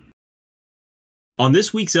On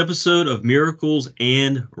this week's episode of Miracles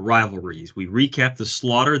and Rivalries, we recap the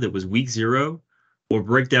slaughter that was week 0. We'll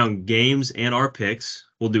break down games and our picks.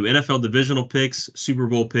 We'll do NFL divisional picks, Super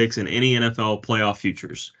Bowl picks, and any NFL playoff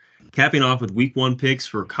futures. Capping off with week 1 picks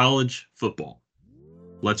for college football.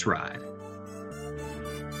 Let's ride.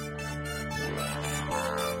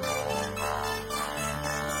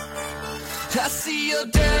 I see your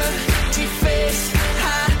dirty face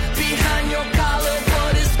hide behind your collar.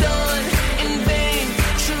 What is done in vain?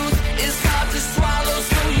 Truth is hard to swallow,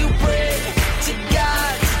 so you pray to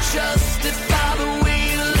God to justify the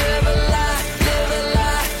way you live a lie, live a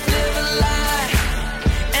lie, live a lie.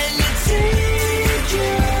 And you take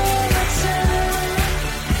your time,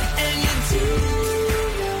 and you do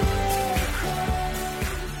your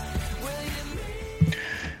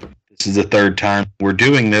crime. This is the third time we're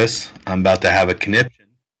doing this. I'm about to have a conniption,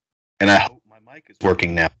 and I hope my mic is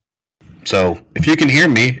working now. So if you can hear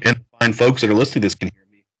me, and fine folks that are listening to this can hear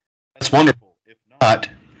me, that's wonderful. If not,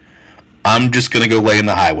 I'm just going to go lay in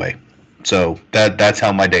the highway. So that's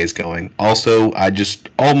how my day's going. Also, I just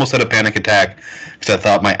almost had a panic attack because I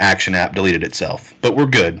thought my Action app deleted itself. But we're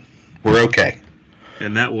good. We're okay.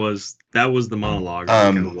 And that was the monologue.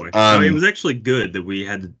 It was actually good that we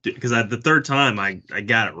had to do, because the third time I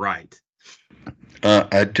got it right.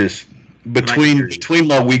 Between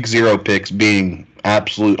my week 0 picks being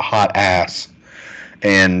absolute hot ass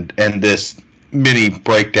and this mini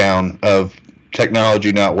breakdown of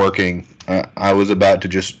technology not working, I was about to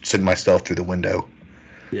just send myself through the window.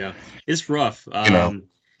 Yeah, it's rough. A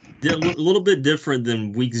little bit different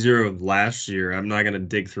than week 0 of last year. I'm not going to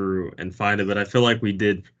dig through and find it, but I feel like we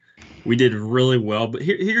did really well. But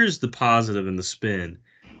here's the positive and the spin.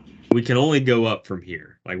 We can only go up from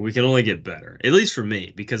here. Like, we can only get better, at least for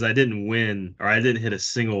me, because I didn't win, or I didn't hit a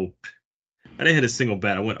single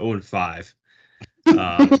bet. I went 0-5.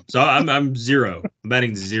 So I'm 0. I'm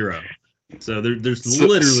batting 0. So there's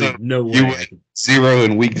literally no way. You went 0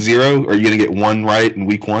 in week 0? Or are you going to get 1 right in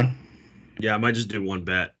week 1? Yeah, I might just do 1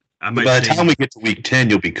 bet. By the time we get to week 10,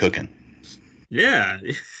 you'll be cooking. Yeah.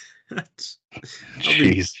 I'll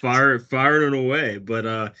be firing away.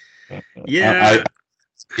 But, yeah.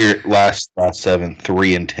 Here last 7,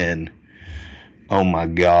 3-10. Oh my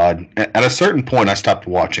God! At a certain point, I stopped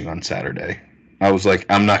watching on Saturday. I was like,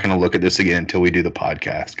 I'm not going to look at this again until we do the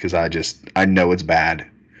podcast because I know it's bad.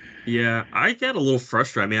 Yeah, I got a little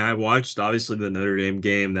frustrated. I mean, I watched obviously the Notre Dame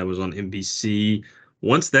game that was on NBC.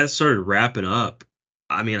 Once that started wrapping up,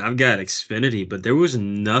 I mean, I've got Xfinity, but there was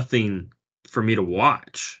nothing for me to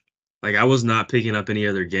watch. Like, I was not picking up any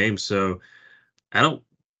other games, so I don't.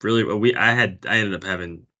 Really, I ended up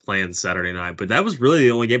having plans Saturday night, but that was really the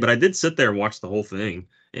only game. But I did sit there and watch the whole thing.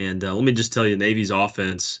 And let me just tell you, Navy's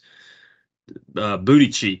offense, booty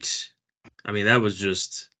cheeks. I mean, that was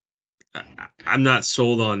just. I'm not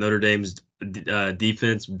sold on Notre Dame's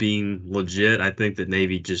defense being legit. I think that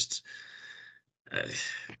Navy just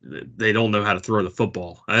they don't know how to throw the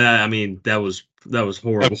football. I mean, that was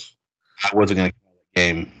horrible. I wasn't going to call the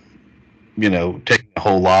game, taking a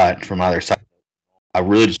whole lot from either side. I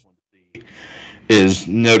really just want to see, is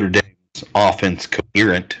Notre Dame's offense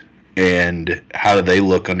coherent, and how do they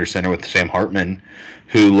look under center with Sam Hartman,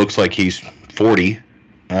 who looks like he's 40?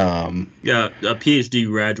 Yeah, a PhD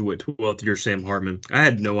graduate, 12th year Sam Hartman. I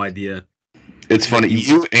had no idea. It's funny.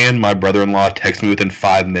 You and my brother-in-law text me within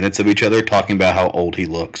 5 minutes of each other talking about how old he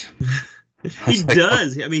looks. He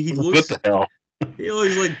does. I mean, he looks. What the hell? He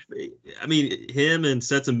looks like, I mean, him and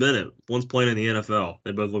Stetson Bennett, one's playing in the NFL.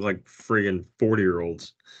 They both look like friggin'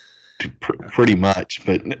 40-year-olds. Pretty much.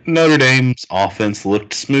 But Notre Dame's offense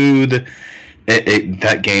looked smooth.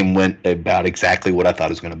 That game went about exactly what I thought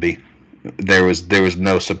it was going to be. There was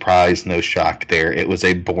no surprise, no shock there. It was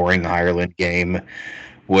a boring Ireland game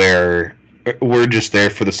where we're just there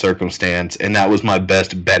for the circumstance, and that was my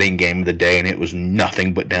best betting game of the day, and it was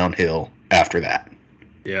nothing but downhill after that.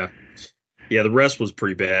 Yeah. Yeah, the rest was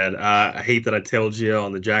pretty bad. I hate that I told you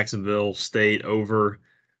on the Jacksonville State over.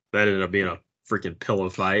 That ended up being a freaking pillow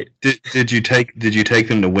fight. Did you take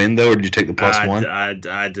them to win though, or did you take the +1?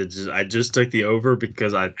 I just took the over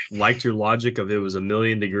because I liked your logic of it was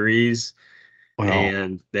 1,000,000 degrees. Well,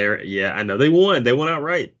 and I know they won. They won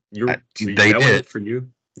outright. They did. Was it for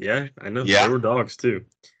you. Yeah, I know. Yeah. They were dogs too.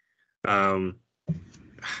 I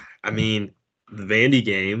mean, the Vandy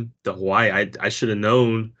game, the Hawaii. I should have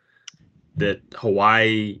known that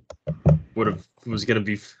Hawaii was going to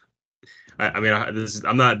be. I'm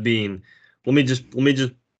not being. Let me just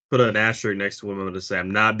put an asterisk next to what I'm going to say.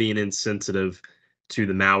 I'm not being insensitive to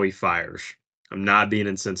the Maui fires. I'm not being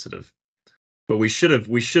insensitive, but we should have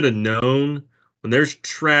known when there's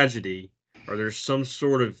tragedy or there's some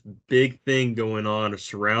sort of big thing going on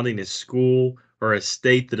surrounding a school or a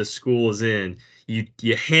state that a school is in, you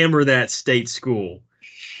hammer that state school.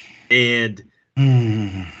 And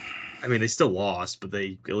I mean, they still lost, but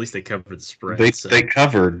at least they covered the spread. They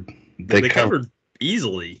covered. They covered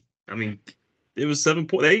easily. I mean, it was 7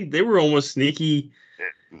 points. They were almost sneaky.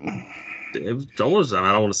 It was almost.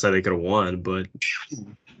 I don't want to say they could have won, but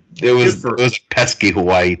it was a pesky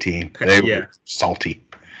Hawaii team. They were salty.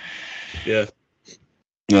 Yeah.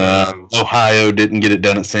 Ohio didn't get it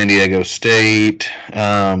done at San Diego State.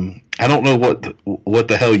 I don't know what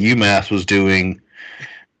the hell UMass was doing.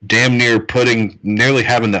 Damn nearly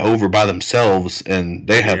having the over by themselves, and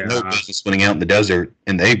they have no business winning out in the desert,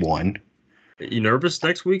 and they won. Are you nervous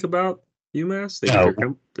next week about UMass? No.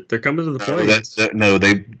 They're coming to the Plains. No,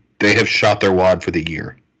 they have shot their wad for the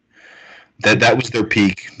year. That was their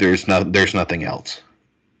peak. There's nothing else.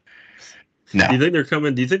 No. Do you think they're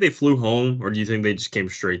coming? Do you think they flew home, or do you think they just came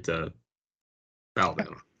straight to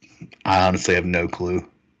Alabama? I honestly have no clue.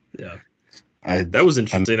 Yeah. That was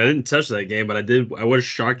interesting. I didn't touch that game, but I did. I was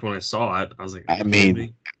shocked when I saw it. I was like, I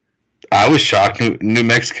was shocked. New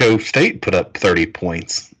Mexico State put up 30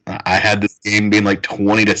 points. I had this game being like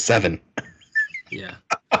 20-7. Yeah.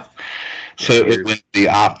 So it went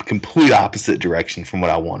the complete opposite direction from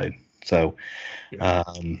what I wanted. So,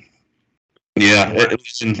 and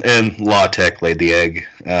La Tech laid the egg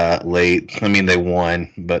late. I mean, they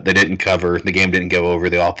won, but they didn't cover. The game didn't go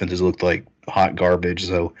over. The offenses looked like hot garbage.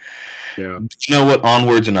 So. Yeah. You know what?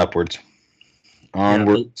 Onwards and upwards.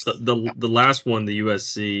 Onwards. Yeah, the last one, the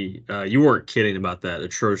USC, you weren't kidding about that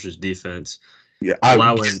atrocious defense. Yeah.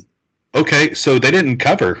 Okay, so they didn't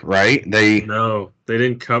cover, right? No, they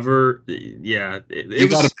didn't cover. Yeah. It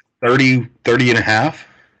got a 30 and a half.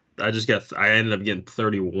 I ended up getting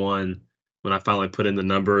 31 when I finally put in the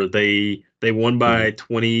number. They won by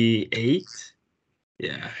 28.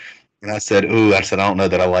 Yeah. And I said, I don't know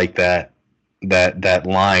that I like that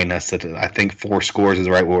line. I said, I think 4 scores is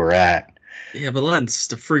right where we're at. Yeah, but letting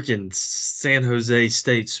the freaking San Jose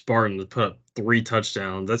State Spartans put up 3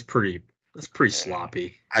 touchdowns, that's pretty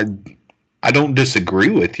sloppy. I don't disagree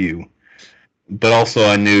with you, but also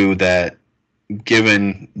I knew that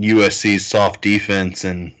given USC's soft defense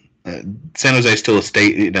and San Jose is still a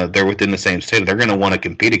state, they're within the same state, they're going to want to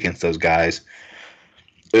compete against those guys.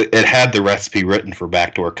 It had the recipe written for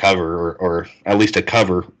backdoor cover, or at least a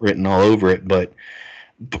cover written all over it. But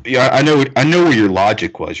yeah, I know where your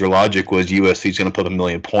logic was. Your logic was USC's going to put 1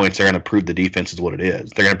 million points. They're going to prove the defense is what it is.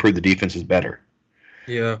 They're going to prove the defense is better.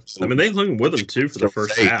 Yeah, I mean they hung with them too for the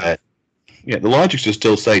first half. The logic should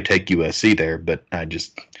still say take USC there, but I'm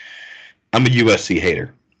a USC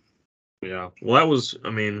hater. Yeah, well that was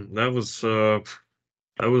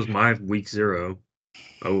my week 0.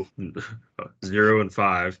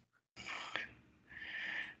 0-5.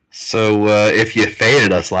 So if you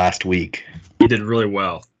faded us last week, you did really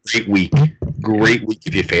well. Great week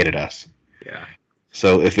if you faded us. Yeah.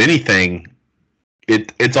 So if anything,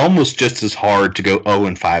 it's almost just as hard to go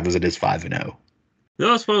 0-5 as it is 5-0.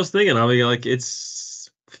 No, that's what I was thinking. I mean, like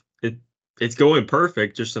it's going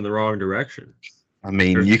perfect, just in the wrong direction. I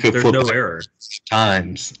mean, you could flip no error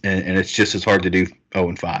times, and it's just as hard to do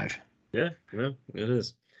 0-5. Yeah, it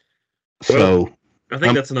is. So I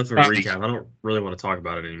think that's enough of a recap. I don't really want to talk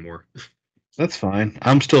about it anymore. That's fine.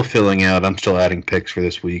 I'm still filling out. I'm still adding picks for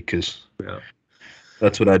this week because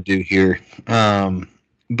that's what I do here.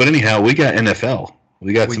 But anyhow, we got NFL.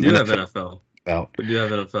 We do have NFL. We do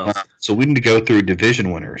have NFL. So we need to go through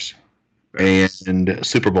division winners and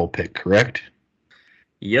Super Bowl pick, correct?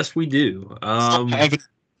 Yes, we do. I've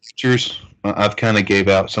kind of gave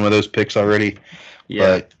out some of those picks already.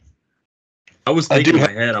 Yeah. But I was thinking in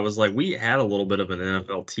my head, I was like, we had a little bit of an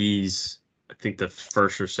NFL tease, I think the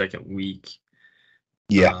first or second week.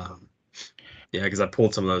 Yeah. Because I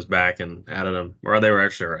pulled some of those back and added them. Or they were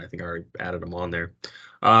actually, I think I already added them on there.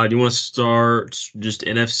 Do you want to start just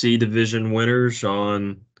NFC division winners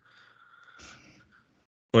on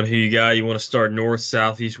who you got? You want to start north,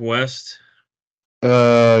 south, east, west?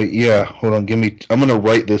 Yeah. Hold on. I'm going to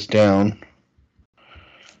write this down.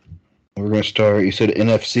 We're going to start, you said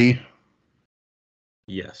NFC?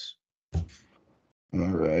 Yes. All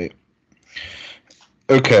right.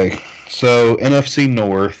 Okay. So NFC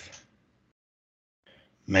North.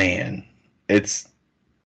 Man, it's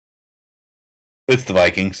the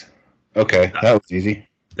Vikings. Okay, that was easy.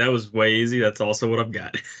 That was way easy. That's also what I've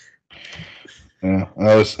got. Yeah,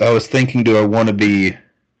 I was thinking, do I want to be?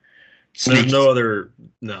 There's no other.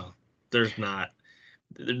 No, there's not.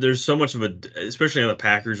 There's so much of especially on the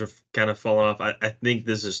Packers have kind of fallen off. I think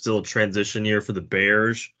this is still a transition year for the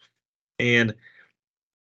Bears, and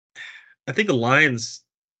I think the Lions,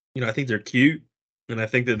 I think they're cute, and I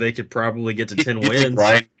think that they could probably get to 10 You think wins.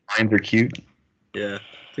 Lions are cute? Yeah,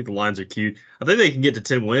 I think the Lions are cute. I think they can get to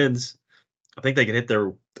 10 wins. I think they can hit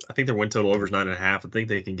I think their win total over is 9.5. I think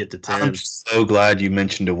they can get to 10. I'm so glad you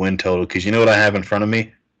mentioned a win total because you know what I have in front of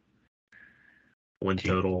me? Win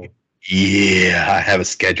total. Yeah, I have a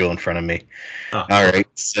schedule in front of me. Oh, All right,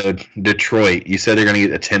 so Detroit, you said they're going to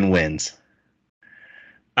get to 10 wins.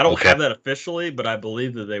 I don't Okay. have that officially, but I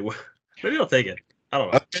believe that they will. Maybe I'll take it. I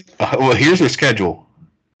don't know. Okay. Well, here's their schedule.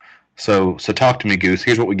 So talk to me, Goose.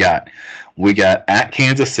 Here's what we got. We got at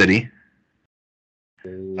Kansas City,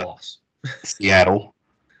 Loss. Seattle.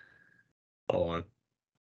 Hold on.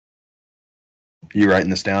 You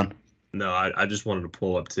writing this down? No, I just wanted to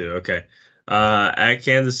pull up too. Okay. At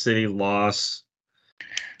Kansas City, loss.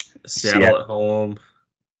 Seattle at home.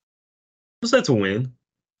 What's that to win?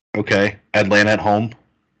 Okay. Atlanta at home.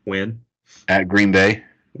 Win. At Green Bay.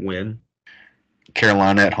 Win.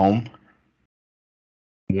 Carolina at home.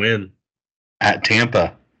 Win. At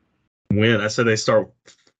Tampa. Win. I said they start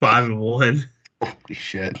 5-1. Holy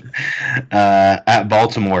shit. At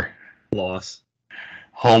Baltimore. Loss.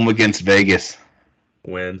 Home against Vegas.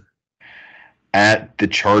 Win. At the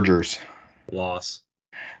Chargers. Loss.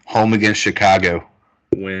 Home against Chicago.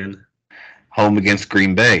 Win. Home against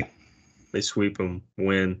Green Bay. They sweep them.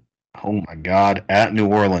 Win. Oh my God. At New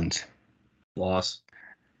Orleans. Loss.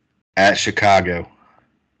 At Chicago.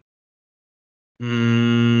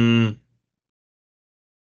 I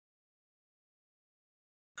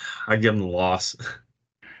give them the loss.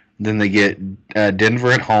 Then they get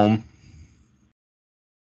Denver at home.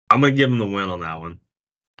 I'm going to give them the win on that one.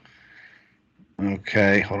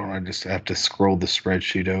 Okay, hold on. I just have to scroll the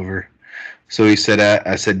spreadsheet over. So he said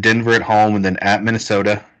I said Denver at home and then at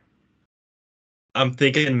Minnesota. I'm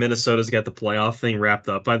thinking Minnesota's got the playoff thing wrapped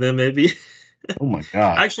up by then, maybe. Oh my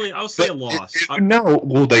God. Actually, I'll say a loss. No,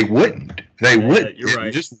 well, they wouldn't. They wouldn't. You're right.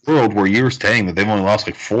 In just a world where you were saying that they've only lost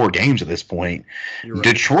like 4 games at this point. You're right.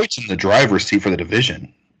 Detroit's in the driver's seat for the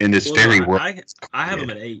division in this very world. I have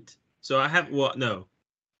them at 8. So I have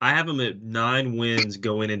them at 9 wins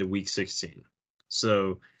going into week 16.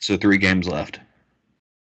 So 3 games left.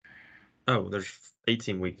 there's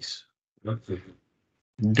 18 weeks.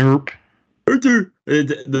 Derp.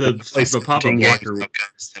 The pop-up blocker.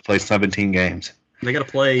 They play 17 games. They got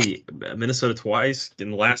to play Minnesota twice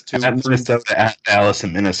in the last 2. At Minnesota, at Dallas,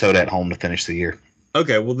 and Minnesota at home to finish the year.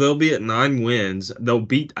 Okay, well they'll be at 9 wins.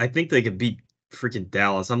 I think they could beat freaking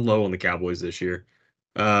Dallas. I'm low on the Cowboys this year.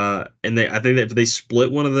 I think that if they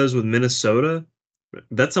split one of those with Minnesota,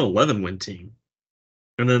 that's an 11-win team.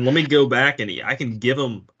 And then let me go back and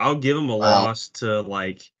I'll give them a loss to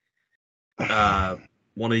like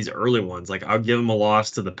one of these early ones. Like I'll give them a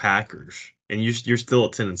loss to the Packers, and you're still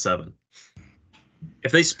at 10-7.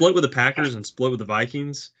 If they split with the Packers and split with the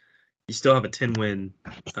Vikings, you still have a 10-win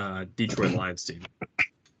Detroit Lions team.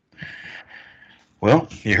 Well,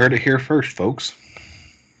 you heard it here first, folks.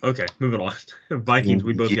 Okay, moving on. Vikings,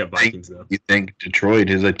 we both got Vikings though. You think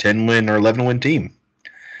Detroit is a 10-win or 11-win team?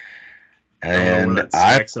 And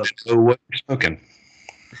I don't know what you're smoking.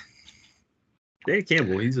 Dan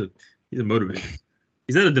Campbell, he's a motivator.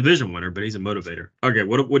 He's not a division winner, but he's a motivator. Okay,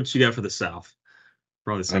 what you got for the South?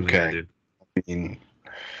 Probably the same thing I do.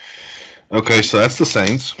 Okay, so that's the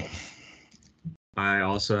Saints. I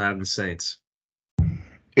also have the Saints.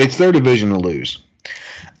 It's their division to lose.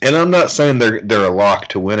 And I'm not saying they're a lock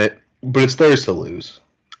to win it, but it's theirs to lose.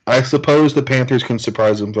 I suppose the Panthers can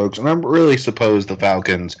surprise them, folks, and I really suppose the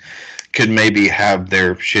Falcons could maybe have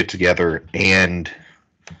their shit together and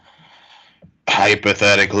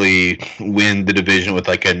hypothetically win the division with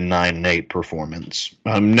like a 9-8 performance.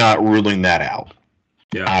 I'm not ruling that out.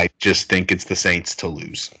 Yeah. I just think it's the Saints to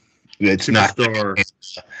lose. It's not. Superstar.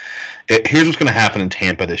 Here's what's going to happen in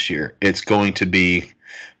Tampa this year. It's going to be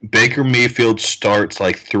Baker Mayfield starts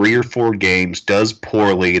like 3 or 4 games, does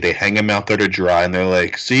poorly. They hang him out there to dry, and they're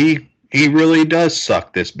like, see, he really does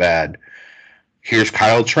suck this bad. Here's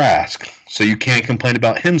Kyle Trask. So you can't complain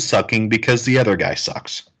about him sucking because the other guy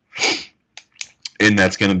sucks. And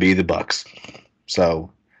that's going to be the Bucks. So,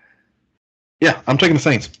 yeah, I'm taking the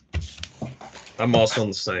Saints. I'm also on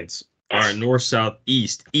the Saints. All right, North, South,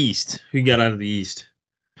 East. East. Who got out of the East?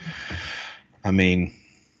 I mean,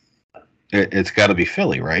 it's got to be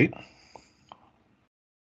Philly, right?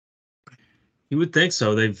 You would think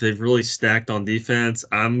so. They've really stacked on defense.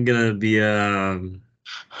 I'm gonna be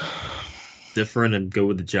different and go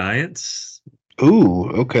with the Giants. Ooh,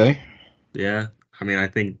 okay. Yeah, I mean, I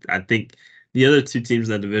think the other 2 teams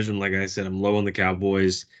in that division, like I said, I'm low on the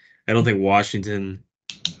Cowboys. I don't think Washington.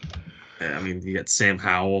 I mean, you got Sam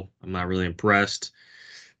Howell. I'm not really impressed,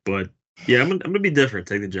 but Yeah, I'm gonna be different.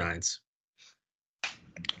 Take the Giants.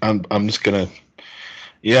 I'm just gonna.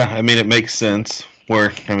 Yeah, I mean it makes sense.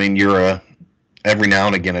 Where I mean you're a every now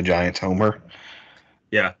and again a Giants homer.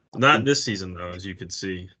 Yeah, not this season though, as you can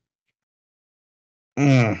see.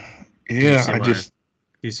 Mm, Can you yeah, see my? Can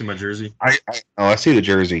you see my jersey? I see the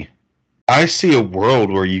jersey. I see a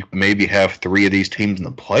world where you maybe have three of these teams in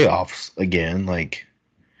the playoffs again. Like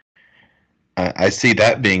I see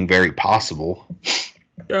that being very possible.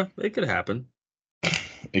 Yeah, it could happen.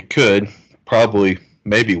 It could, probably,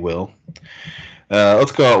 maybe will.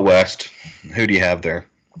 Let's go out west. Who do you have there?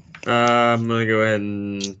 I'm gonna go ahead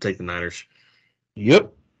and take the Niners.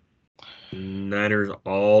 Yep. Niners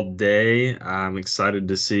all day. I'm excited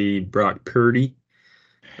to see Brock Purdy.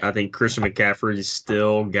 I think Christian McCaffrey's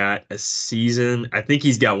still got a season. I think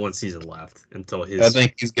he's got one season left until I his.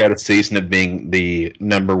 think he's got a season of being the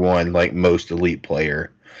number one, like most elite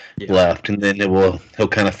player Yeah, left, and then he'll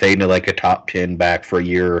kind of fade into like a top 10 back for a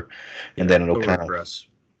year, and then it'll he'll kind of regress.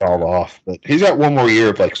 fall off. But he's got one more year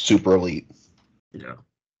of like super elite. Yeah.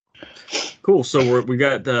 Cool. So we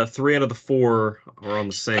got 3 out of the 4 are on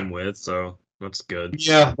the same width, so that's good.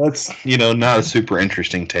 Yeah, that's not a super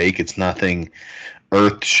interesting take. It's nothing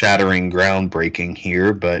earth-shattering, groundbreaking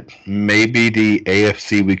here, but maybe the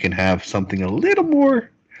AFC we can have something a little more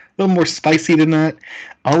spicy than that.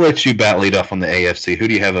 I'll let you bat lead off on the AFC. Who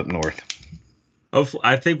do you have up north? Hopefully,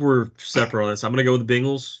 I think we're separate on this. I'm gonna go with the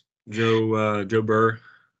Bengals. Joe Burr.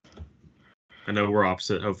 I know we're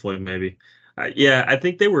opposite. Hopefully, maybe. Yeah, I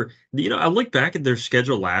think they were. I look back at their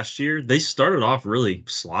schedule last year. They started off really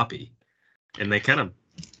sloppy, and they kind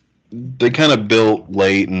of built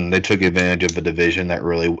late, and they took advantage of a division that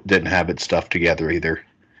really didn't have its stuff together either.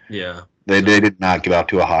 Yeah. They did not get out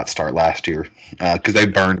to a hot start last year because they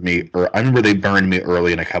burned me. Or I remember they burned me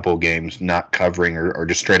early in a couple of games, not covering or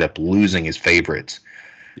just straight up losing as favorites.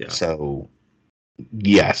 Yeah. So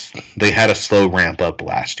yes, they had a slow ramp up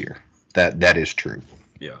last year. That is true.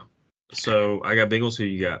 Yeah. So I got Bengals. Who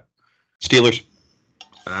you got? Steelers.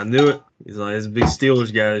 I knew it. He's a big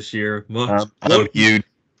Steelers guy this year. I'm huge.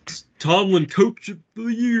 Tomlin, coach of the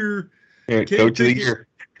year. Coach of the year.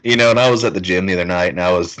 And I was at the gym the other night, and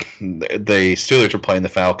the Steelers were playing the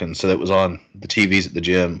Falcons, so that was on the TVs at the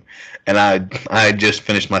gym. And I had just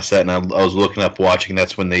finished my set, and I was looking up, watching.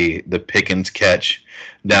 That's when the Pickens catch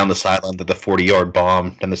down the sideline, the 40-yard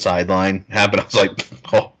bomb down the sideline happened. I was like,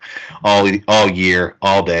 all year,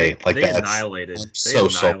 all day, like they that. Annihilated. They So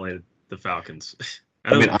annihilated the Falcons.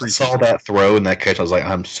 I saw that throw and that catch. I was like,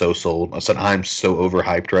 I'm so sold. I said, I'm so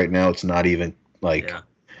overhyped right now. It's not even like. Yeah.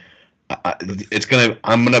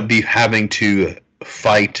 I'm gonna be having to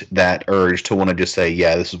fight that urge to want to just say,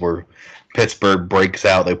 yeah, this is where Pittsburgh breaks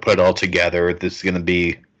out. They put it all together. This is gonna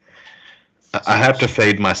be. I have to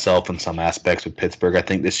fade myself in some aspects with Pittsburgh. I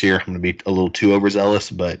think this year I'm gonna be a little too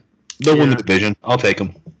overzealous, but they'll win the division. I'll take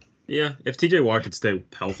them. Yeah, if TJ Watt could stay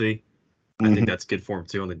healthy, I think that's good for him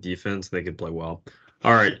too on the defense. They could play well.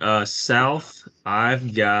 All right, South.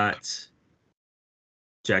 I've got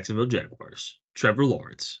Jacksonville Jaguars. Trevor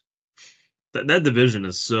Lawrence. That division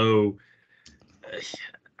is so.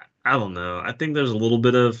 I don't know. I think there's a little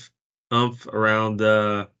bit of umph around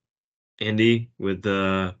Indy with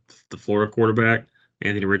the Florida quarterback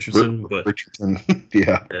Anthony Richardson, but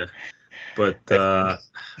yeah. But I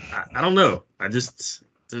don't know.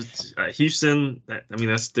 Houston. I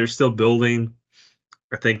mean, they're still building.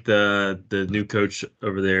 I think the new coach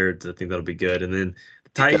over there. I think that'll be good. And then the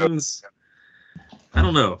Titans. I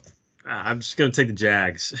don't know. I'm just gonna take the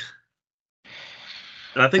Jags.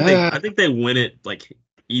 And I think they win it like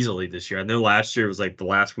easily this year. I know last year was like the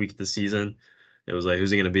last week of the season. It was like,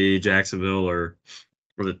 who's it going to be, Jacksonville or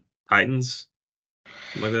the Titans?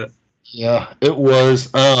 Something like that. Yeah, it was.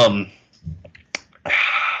 I'm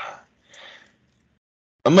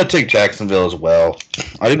going to take Jacksonville as well.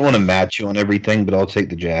 I didn't want to match you on everything, but I'll take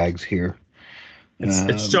the Jags here.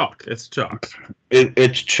 It's chalk. It's chalk.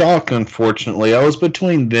 It's chalk, unfortunately. I was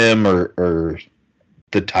between them or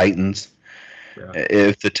the Titans. Yeah.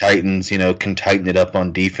 If the Titans, can tighten it up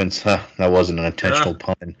on defense, that wasn't an intentional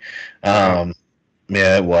pun. Yeah,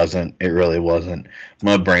 it wasn't. It really wasn't.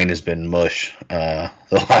 My brain has been mush the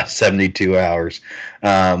last 72 hours.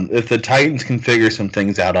 If the Titans can figure some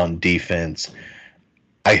things out on defense,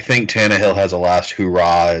 I think Tannehill has a last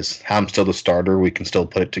hurrah. As I'm still the starter, we can still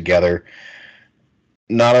put it together.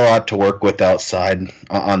 Not a lot to work with outside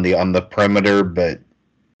on the perimeter, but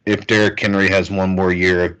if Derrick Henry has one more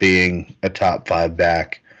year of being a top 5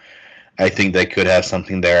 back, I think they could have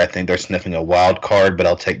something there. I think they're sniffing a wild card, but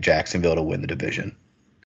I'll take Jacksonville to win the division.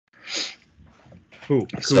 Cool.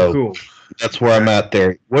 That's where I'm at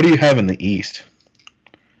there. What do you have in the East?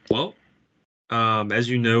 Well, As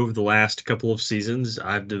you know, over the last couple of seasons,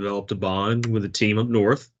 I've developed a bond with a team up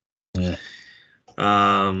north. Yeah.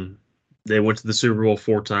 They went to the Super Bowl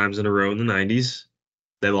 4 times in a row in the 90s.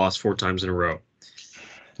 They lost 4 times in a row.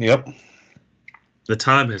 Yep. The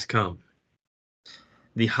time has come.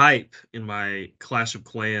 The hype in my Clash of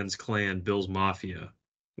Clans clan, Bills Mafia,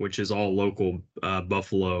 which is all local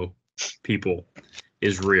Buffalo people,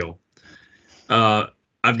 is real.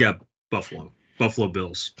 I've got Buffalo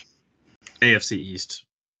Bills, AFC East.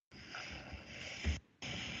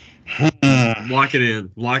 Lock it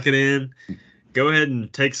in. Go ahead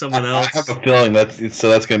and take someone else. I have a feeling that's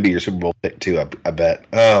going to be your Super Bowl pick too. I bet.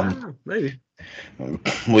 Maybe.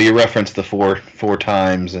 Well, you referenced the four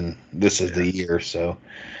times, and this is the year. So,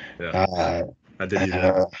 yeah, I did do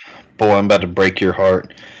that. Boy, I'm about to break your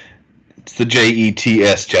heart. It's the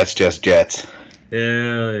Jets, Jets.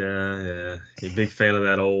 Yeah. You're a big fan of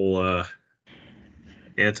that old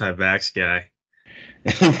anti-vax guy.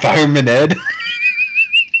 Fireman Ed.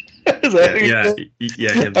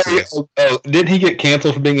 Him too. Didn't he get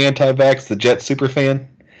canceled for being anti-vax? The Jets super fan.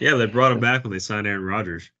 Yeah, they brought him back when they signed Aaron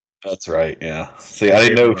Rodgers. That's right. Yeah. See, I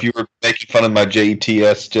didn't know if you were making fun of my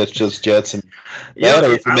Jets, Jets, and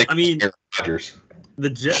I mean, Aaron Rodgers.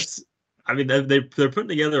 The Jets. I mean, they're putting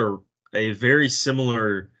together a very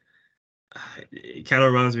similar. It kind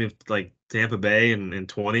of reminds me of like Tampa Bay in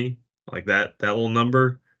 20, like that little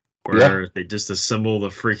number where they just assemble the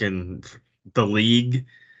league.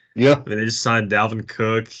 Yeah. I mean, they just signed Dalvin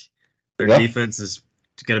Cook. Their defense is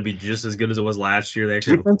going to be just as good as it was last year. They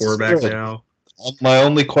actually have a quarterback now. My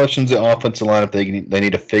only question is the offensive line. If they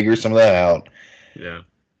need to figure some of that out. Yeah.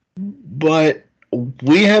 But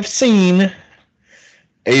we have seen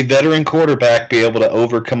a veteran quarterback be able to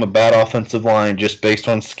overcome a bad offensive line just based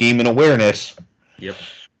on scheme and awareness. Yep.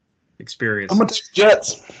 Experience. I'm going to take the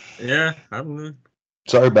Jets. Yeah, I don't know.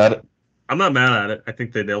 Sorry about it. I'm not mad at it. I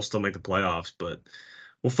think they'll still make the playoffs, but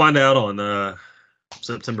we'll find out on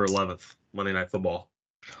September 11th, Monday Night Football.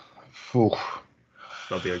 Oof.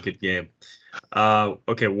 That'll be a good game.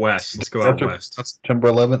 Okay, West. Let's go out West. September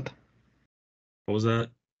 11th. What was that?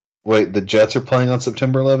 Wait, the Jets are playing on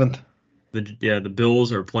September 11th? The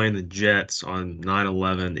Bills are playing the Jets on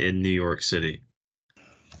 9/11 in New York City.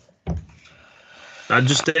 I'm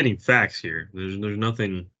just stating facts here. There's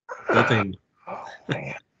nothing.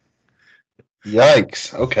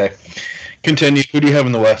 Yikes. Okay. Continue. Who do you have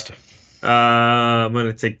in the West? I'm going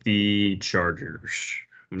to take the Chargers.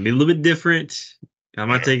 I'm going to be a little bit different. I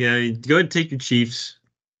might go ahead and take your Chiefs.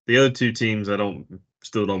 The other two teams I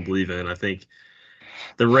still don't believe in. I think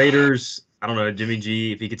the Raiders, I don't know, Jimmy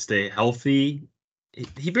G, if he could stay healthy.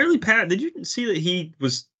 He barely passed. Did you see that he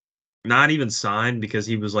was not even signed because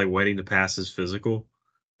he was like waiting to pass his physical?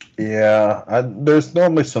 Yeah, there's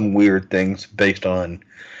normally some weird things based on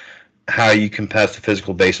how you can pass the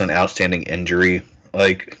physical based on outstanding injury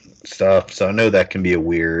like stuff. So I know that can be a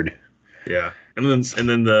weird. Yeah, and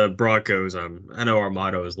then the Broncos. I know our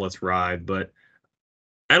motto is "Let's ride," but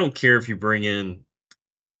I don't care if you bring in.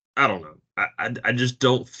 I don't know. I just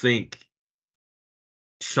don't think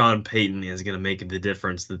Sean Payton is going to make the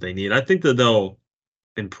difference that they need. I think that they'll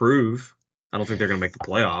improve. I don't think they're going to make the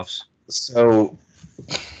playoffs. So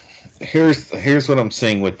here's what I'm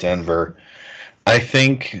seeing with Denver. I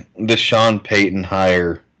think the Sean Payton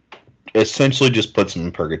hire essentially just puts him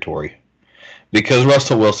in purgatory because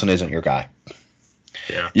Russell Wilson isn't your guy.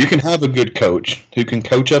 Yeah. You can have a good coach who can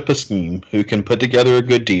coach up a scheme, who can put together a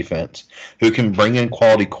good defense, who can bring in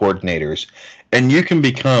quality coordinators, and you can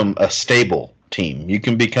become a stable team. You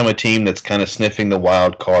can become a team that's kind of sniffing the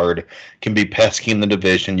wild card, can be pesky in the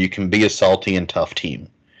division. You can be a salty and tough team.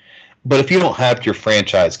 But if you don't have your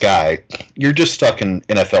franchise guy, you're just stuck in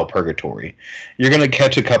NFL purgatory. You're going to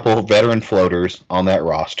catch a couple of veteran floaters on that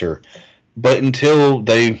roster, but until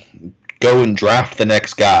they go and draft the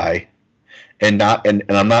next guy, and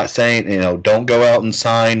I'm not saying, don't go out and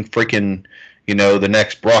sign freaking, the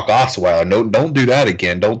next Brock Osweiler. No, don't do that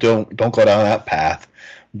again. Don't go down that path.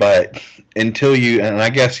 But until and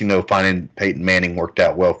I guess finding Peyton Manning worked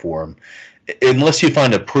out well for him. Unless you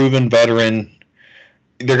find a proven veteran,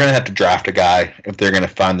 they're going to have to draft a guy if they're going to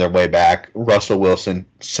find their way back. Russell Wilson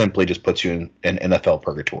simply just puts you in NFL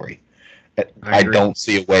purgatory. I don't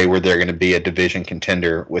see a way where they're going to be a division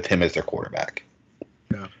contender with him as their quarterback.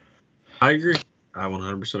 Yeah, I agree. I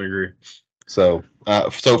 100% agree. So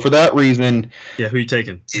for that reason, yeah, who you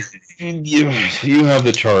taking? You have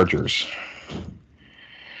the Chargers.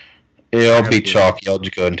 Yeah, I'll be chalky. I'll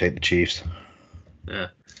just go ahead and take the Chiefs. Yeah,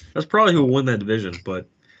 that's probably who will win that division, but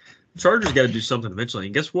Chargers got to do something eventually.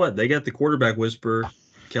 And guess what? They got the quarterback whisperer,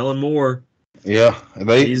 Kellen Moore. Yeah,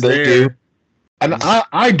 they do. And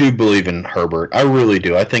I do believe in Herbert. I really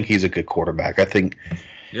do. I think he's a good quarterback. I think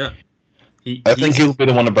Yeah. I think he'll be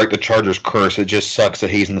the one to break the Chargers' curse. It just sucks that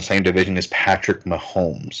he's in the same division as Patrick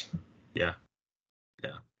Mahomes. Yeah.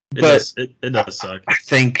 Yeah. It does suck. I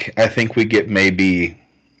think we get maybe.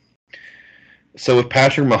 So with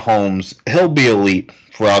Patrick Mahomes, he'll be elite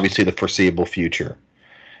for obviously the foreseeable future.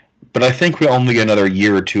 But I think we only get another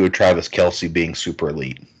year or two of Travis Kelce being super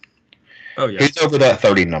elite. Oh yeah. He's over that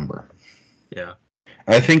 30 number. Yeah.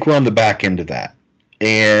 I think we're on the back end of that.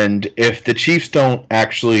 And if the Chiefs don't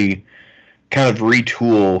actually kind of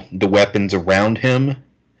retool the weapons around him,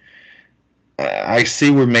 I see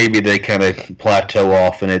where maybe they kind of plateau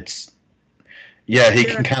off, and it's he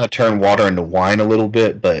can kind of turn water into wine a little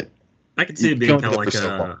bit, but I could see it being kind of like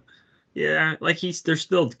long. they're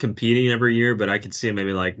still competing every year, but I could see it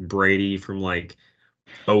maybe like Brady from like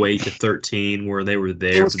 08 to 13 where they were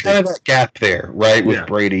there. There was kind of that gap there, right, with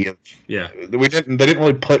Brady. Yeah. They didn't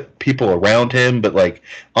really put people around him, but like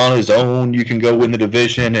on his own, you can go win the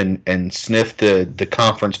division and sniff the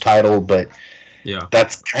conference title, but yeah,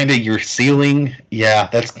 that's kind of your ceiling. Yeah,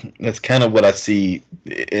 that's kind of what I see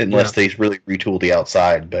unless they really retool the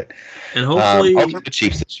outside. But and hopefully I'll put the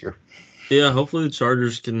Chiefs this year. Yeah, hopefully the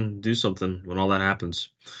Chargers can do something when all that happens.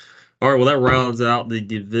 All right, well that rounds out the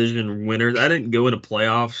division winners. I didn't go into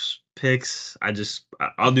playoffs picks. I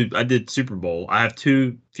did Super Bowl. I have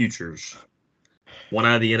two futures. One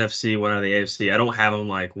out of the NFC, one out of the AFC. I don't have them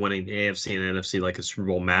like winning the AFC and NFC like a Super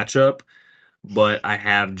Bowl matchup, but I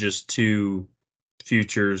have just two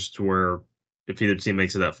futures to where if either team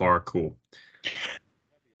makes it that far, cool.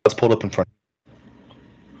 Let's pull it up in front.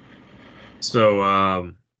 So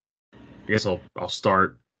I guess I'll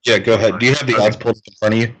start. Yeah, go ahead. Do you have the odds pulled up in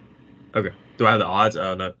front of you? Okay. Do I have the odds?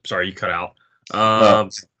 Oh no, sorry, you cut out.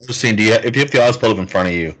 Just saying, if you have the odds pulled up in front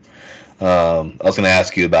of you, I was going to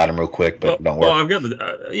ask you about them real quick, but don't worry. Well, I've got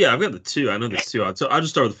the two. I know the two odds. So I'll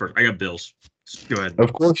just start with the first. I got Bills. Go ahead.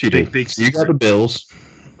 Of course you do. You got the Bills.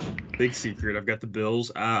 Big secret. I've got the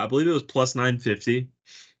Bills. I believe it was plus 950.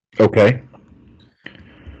 Okay.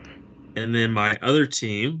 And then my other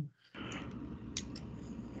team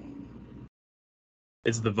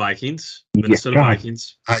is the Vikings. Minnesota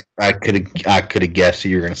Vikings. I could have guessed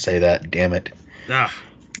you were going to say that. Damn it.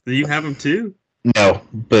 Do you have them too? No,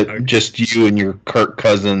 but just you and your Kirk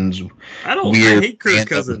Cousins. I hate Kirk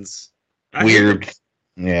Cousins. Weird.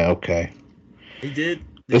 Yeah, okay. He did.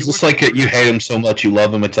 It's just like you hate him so much you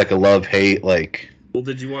love him. It's like a love-hate. Like. Well,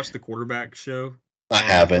 did you watch the quarterback show? I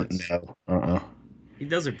haven't. No. He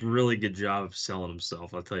does a really good job of selling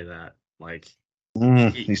himself. I'll tell you that. Like.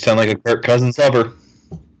 You sound like a Kirk Cousins lover.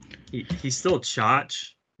 He's still a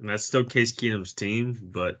Chotch, and that's still Case Keenum's team,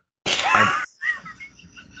 but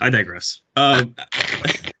I digress. Okay,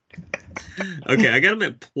 I got him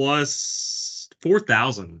at plus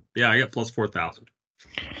 4,000. Yeah, I got plus 4,000.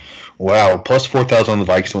 Wow, plus 4,000 on the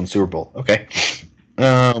Vikings to win Super Bowl. Okay.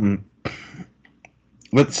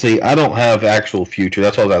 Let's see. I don't have actual future.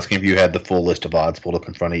 That's why I was asking if you had the full list of odds pulled up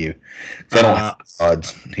in front of you. I don't have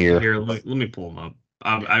odds here. Here, let me pull them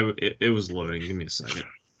up. It was loading. Give me a second.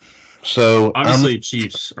 So obviously,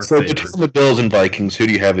 Chiefs are favored. Between the Bills and Vikings, who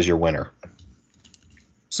do you have as your winner?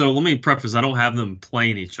 So let me preface: I don't have them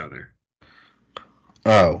playing each other.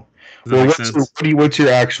 Oh, well, what's your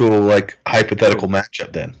actual like hypothetical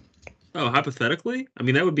matchup then? Oh, hypothetically? I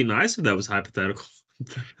mean, that would be nice if that was hypothetical.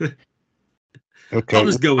 Okay, I'll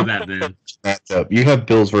just go with that then. Matchup. You have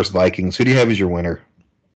Bills versus Vikings. Who do you have as your winner?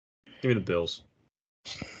 Give me the Bills.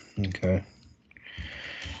 Okay.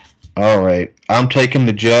 All right. I'm taking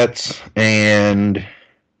the Jets and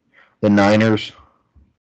the Niners.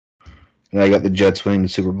 And I got the Jets winning the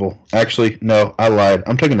Super Bowl. Actually, no, I lied.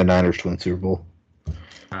 I'm taking the Niners to win the Super Bowl.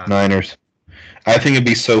 Niners. I think it'd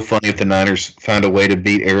be so funny if the Niners found a way to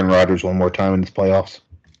beat Aaron Rodgers one more time in the playoffs.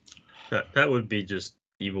 That would be just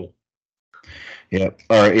evil. Yeah.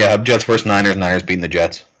 All right. Yeah. Jets versus Niners. Niners beating the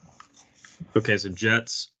Jets. Okay. So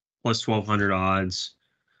Jets plus 1,200 odds.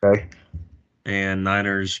 Okay. And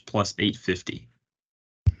Niners plus 850.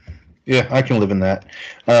 Yeah, I can live in that.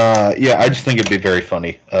 Yeah, I just think it'd be very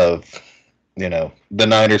funny of, the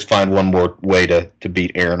Niners find one more way to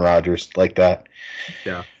beat Aaron Rodgers like that.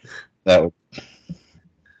 Yeah. That would.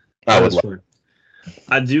 I would love.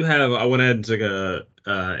 I went ahead and took a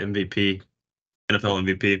MVP, NFL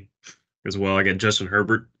MVP as well. I got Justin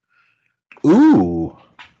Herbert. Ooh.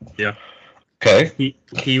 Yeah. Okay.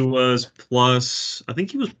 He was plus. I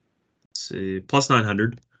think he was. Let's see, plus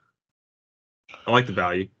 900. I like the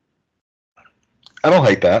value. I don't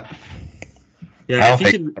hate that. Yeah,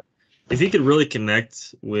 if he could really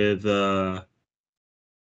connect with Kellen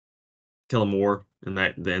Moore,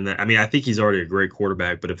 I mean, I think he's already a great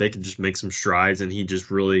quarterback, but if they could just make some strides and he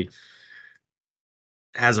just really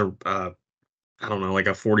has I don't know, like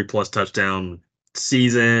a 40 plus touchdown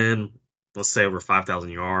season, let's say over 5,000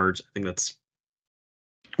 yards. I think that's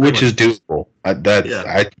which is much, doable. yeah.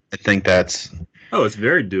 I think that's Oh, it's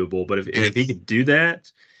very doable. But if he could do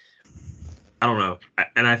that, I don't know.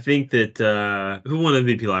 And I think that who won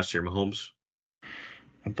MVP last year? Mahomes.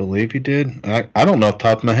 I believe he did. I don't know off the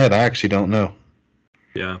top of my head. I actually don't know.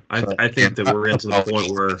 Yeah, So, I think that we're into the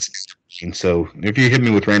point where. So if you hit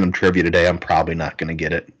me with random trivia today, I'm probably not going to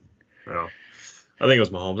get it. Oh, I think it was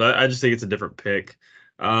Mahomes. I just think it's a different pick.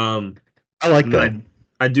 I like that.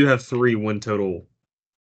 I do have 3 win total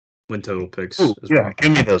picks. Ooh, as yeah, well.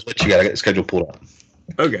 give me those. What you got? I got the schedule pulled up.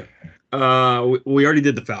 Okay. We already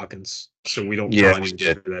did the Falcons, so we don't Yeah, probably we need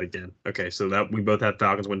to did. do that again. Okay, so that we both have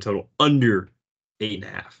Falcons win total under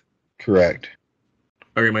 8.5. Correct.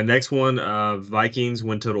 Okay, my next one, Vikings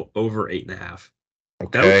win total over 8.5.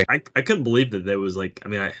 Okay. I couldn't believe that there was like, I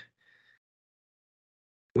mean,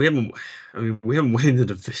 we haven't won the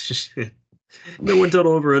division. The win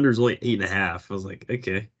total over under is only 8.5. I was like,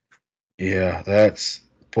 okay. Yeah, that's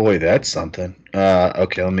something.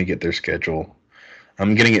 Okay, let me get their schedule.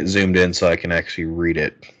 I'm getting it zoomed in so I can actually read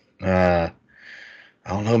it. I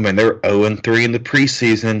don't know, man. They're 0-3 in the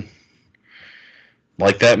preseason.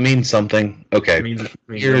 Like that means something. Okay, It means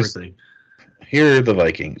here's everything. here are the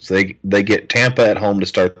Vikings. They get Tampa at home to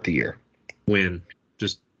start the year. Win.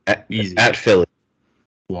 Just easy. At Philly.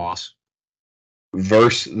 Loss.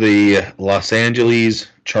 Versus the Los Angeles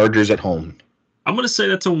Chargers at home. I'm gonna say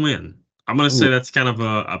that's a win. I'm gonna say that's kind of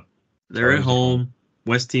a they're at home.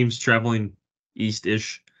 West team's traveling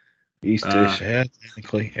east-ish. East-ish, yeah,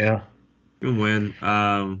 technically, yeah. Good win.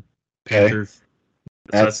 Okay. Panthers.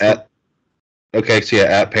 Okay, so yeah,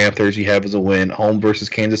 at Panthers you have as a win. Home versus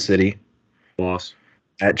Kansas City. Loss.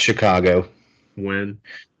 At Chicago. Win.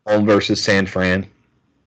 Home versus San Fran.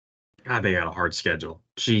 God, they got a hard schedule.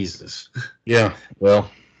 Jesus. Yeah, well,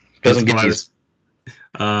 doesn't get easy.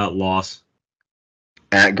 Loss.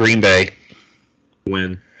 At Green Bay.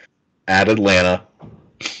 Win. At Atlanta.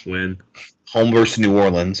 Win. Home versus New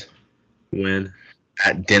Orleans. Win.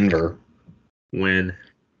 At Denver. Win.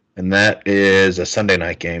 And that is a Sunday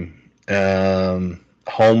night game.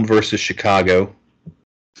 Home versus Chicago.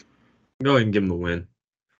 Go ahead and give them a win.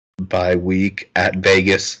 Bye week. At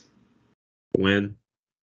Vegas. Win.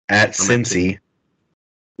 At Cincy.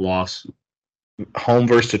 Loss. Home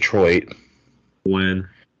versus Detroit. Win.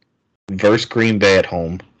 Versus Green Bay at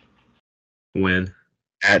home. Win.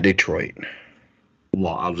 At Detroit.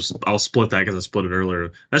 Well, I'll split that because I split it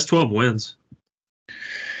earlier. That's 12 wins.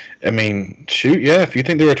 I mean, shoot, yeah. If you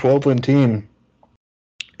think they're a 12-win team,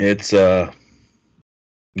 it's yeah,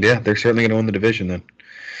 they're certainly going to win the division then.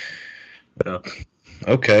 Yeah.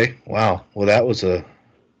 Okay. Wow. Well, that's a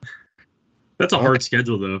hard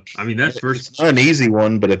schedule, though. I mean, that's first. It's not an easy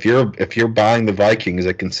one, but if you're buying the Vikings,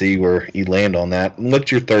 I can see where you land on that.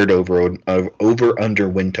 What's your third over under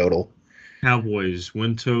win total? Cowboys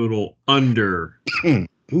win total under.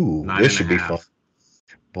 Ooh, this should be fun.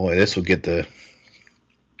 Boy, this will get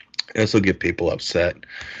people upset.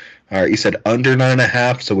 All right, you said under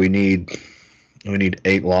 9.5, so we need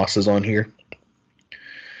 8 losses on here.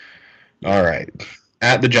 All right,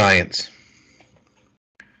 at the Giants.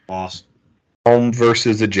 Loss. Home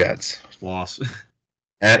versus the Jets. Loss.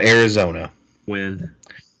 At Arizona. Win.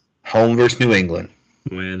 Home versus New England.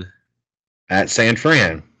 Win. At San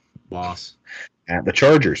Fran. Loss. At the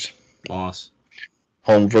Chargers. Loss.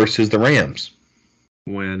 Home versus the Rams.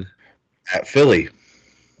 Win. At Philly.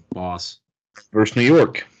 Loss. Versus New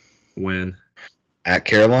York. Win. At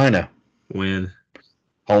Carolina. Win.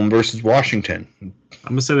 Home versus Washington. I'm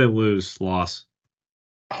going to say they lose. Loss.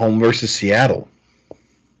 Home versus Seattle.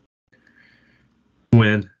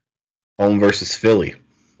 Win. Home versus Philly.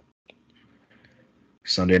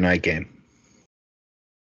 Sunday night game.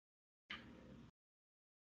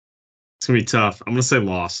 It's going to be tough. I'm going to say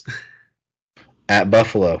loss. At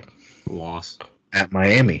Buffalo. Loss. At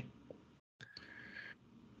Miami.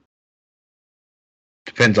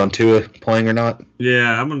 Depends on Tua playing or not.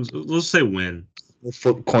 Yeah, let's say win. Let's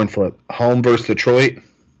coin flip. Home versus Detroit. I'm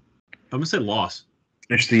going to say loss.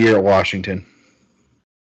 Finish the year at Washington.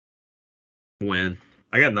 Win.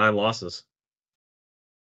 I got 9 losses.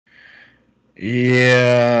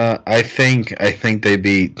 Yeah, I think they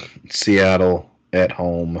beat Seattle at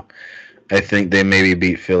home. I think they maybe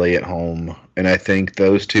beat Philly at home, and I think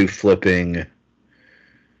those two flipping.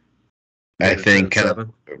 I think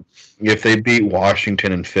if they beat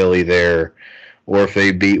Washington and Philly there, or if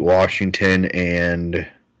they beat Washington and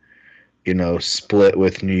split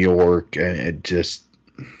with New York, and it just,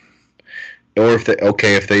 or if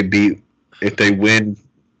they win,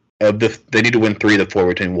 they need to win 3 of the 4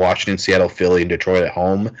 between Washington, Seattle, Philly, and Detroit at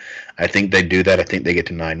home. I think they do that. I think they get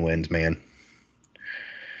to 9 wins, man.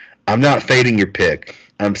 I'm not fading your pick.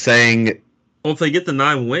 I'm saying, well, if they get the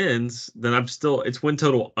 9 wins, then it's win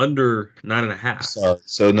total under 9.5. sorry.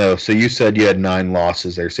 So no. So you said you had 9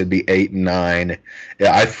 losses there. So it'd be 8 and 9.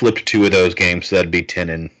 Yeah, I flipped 2 of those games, so that'd be 10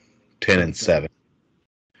 and 7.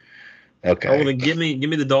 Okay. Oh, well, then give me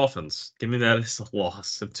the Dolphins. Give me that as a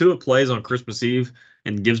loss. If Tua plays on Christmas Eve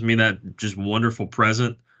and gives me that just wonderful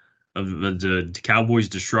present of the Cowboys'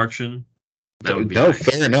 destruction, that would be nice.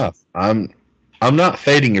 Fair enough. I'm not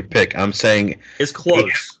fading your pick. I'm saying it's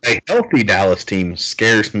close. A healthy Dallas team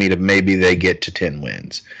scares me to maybe they get to 10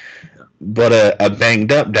 wins. Yeah. But a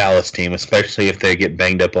banged up Dallas team, especially if they get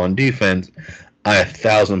banged up on defense, I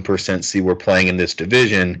 1,000% see we're playing in this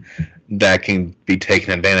division that can be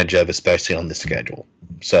taken advantage of, especially on the schedule.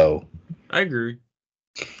 So I agree.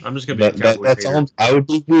 I'm just gonna be that's all. I would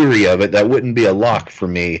be weary of it. That wouldn't be a lock for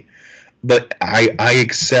me. But I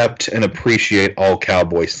accept and appreciate all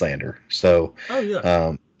Cowboy slander. So, we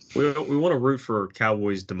want to root for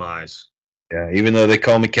Cowboys' demise. Yeah, even though they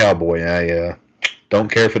call me Cowboy, I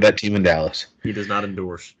don't care for that team in Dallas. He does not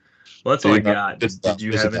endorse. Well, that's all I got. Did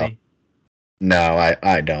you have any? No,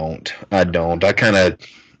 I don't. I kind of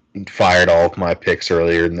fired all of my picks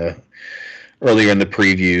earlier in the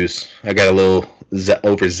previews. I got a little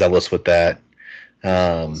overzealous with that.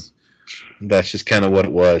 That's just kind of what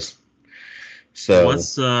it was. So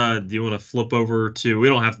do you want to flip over to? We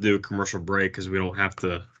don't have to do a commercial break because we don't have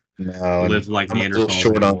to live like Neanderthals. I'm a little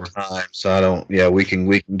short on time, so I don't. Yeah, we can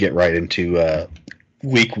get right into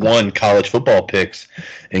week 1 college football picks,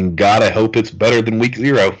 and God, I hope it's better than week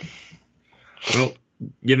 0. Well,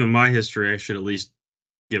 given my history, I should at least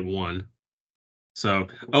get one. So,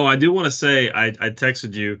 I do want to say I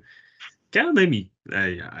texted you. Kind of made me.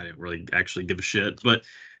 I didn't really actually give a shit, but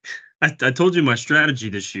I told you my strategy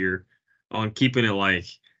this year on keeping it like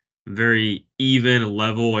very even and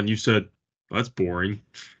level, and you said, well, that's boring.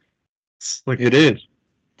 It's like, it is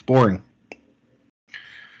boring.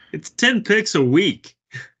 It's 10 picks a week.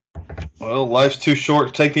 Well, life's too short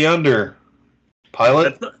to take the under.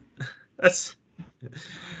 Pilot.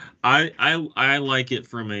 I like it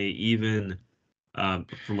from a even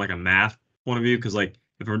from like a math point of view, because like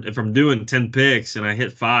if I'm doing 10 picks and I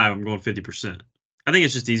hit 5, I'm going 50%. I think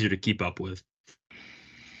it's just easier to keep up with.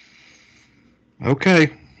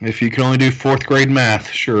 Okay, if you can only do 4th grade math,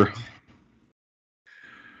 sure.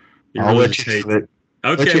 I'll let you have it.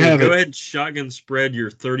 Okay, go ahead and shotgun spread your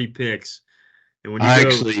 30 picks. And when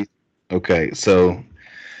you okay, so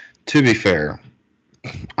to be fair,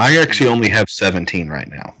 I actually only have 17 right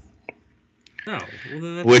now. Oh,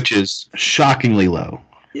 well, which is shockingly low.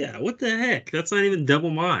 Yeah, what the heck? That's not even double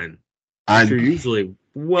mine. You're usually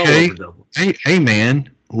over double. Hey, man.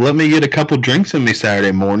 Let me get a couple drinks in me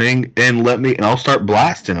Saturday morning, and I'll start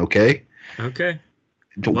blasting. Okay. Okay.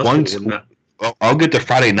 I'll get to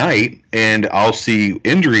Friday night, and I'll see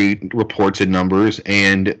injury reports and numbers,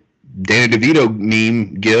 and Danny DeVito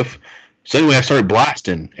meme gif. So anyway, I started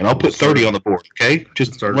blasting, and I'll put 30 on the board. Okay,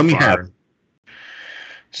 just let me have it.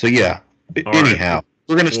 So yeah. Anyhow,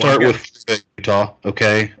 we're gonna start with Utah.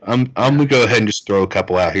 Okay, I'm gonna go ahead and just throw a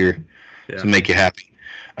couple out here to make you happy.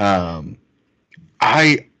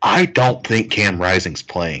 I don't think Cam Rising's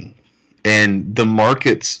playing, and the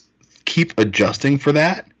markets keep adjusting for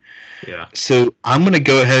that. Yeah. So I'm going to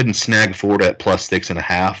go ahead and snag Florida at plus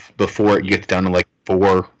 6.5 before it gets down to like 4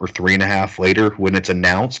 or 3.5 later when it's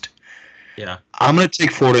announced. Yeah. I'm going to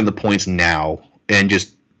take Florida in the points now and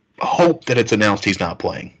just hope that it's announced he's not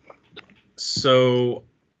playing. So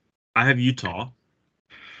I have Utah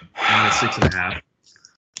minus 6.5.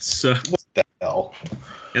 So what the hell?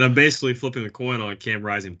 And I'm basically flipping the coin on Cam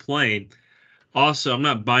Rising playing. Also, I'm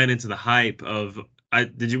not buying into the hype of.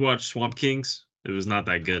 Did you watch Swamp Kings? It was not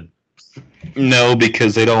that good. No,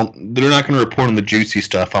 because they're not going to report on the juicy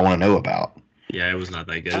stuff I want to know about. Yeah, it was not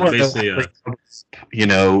that good. Basically,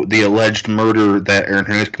 the alleged murder that Aaron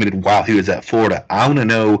Hernandez committed while he was at Florida. I want to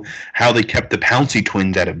know how they kept the Pouncey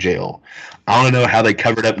twins out of jail. I want to know how they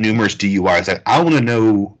covered up numerous DUIs. I want to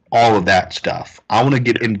know all of that stuff. I want to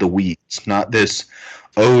get into the weeds, not this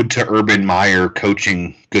ode to Urban Meyer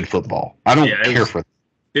coaching good football. I don't care for that.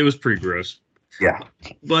 It was pretty gross. Yeah.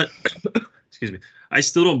 But, excuse me, I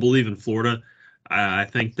still don't believe in Florida. I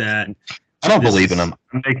think that... I don't believe in them.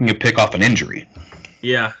 I'm making a pick off an injury.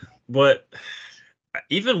 Yeah, but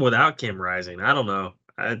even without Cam Rising, I don't know.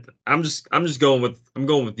 I'm just going with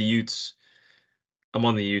the Utes. I'm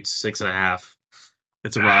on the Utes 6.5.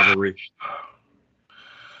 It's a rivalry.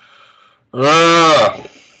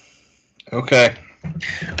 Okay.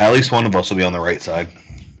 At least one of us will be on the right side.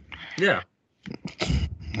 Yeah.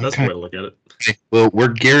 That's the way to look at it. Okay. Well, we're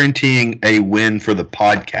guaranteeing a win for the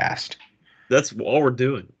podcast. That's all we're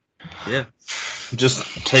doing. Yeah. Just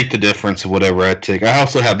take the difference of whatever I take. I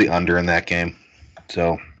also have the under in that game.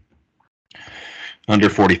 So, under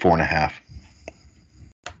 44.5.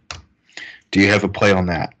 Do you have a play on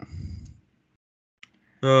that?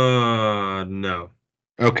 No.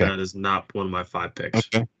 Okay. That is not one of my 5 picks.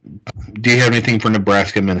 Okay. Do you have anything for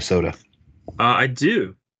Nebraska, Minnesota? I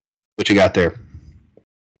do. What you got there?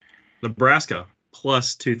 Nebraska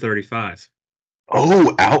plus 235.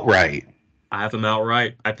 Oh, outright. I have them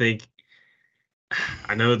outright. I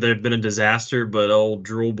know they've been a disaster, but old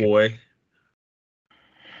Drool Boy,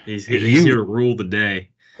 he's here to rule the day.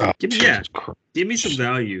 Oh, Give me some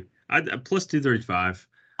value. Plus 235.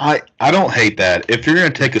 I don't hate that. If you're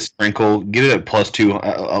going to take a sprinkle, get it at +2,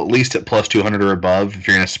 at least at +200 or above. If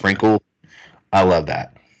you're going to sprinkle, I love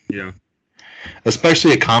that. Yeah.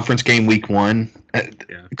 Especially a conference game week 1.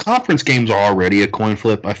 Yeah. Conference games are already a coin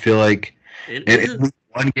flip. I feel like and week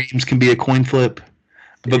 1 games can be a coin flip,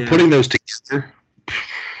 but putting those together.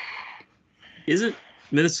 Isn't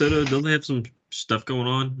Minnesota? Don't they have some stuff going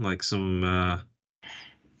on? Like some.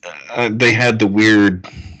 They had the weird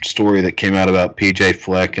story that came out about PJ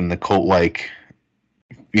Fleck and the cult-like,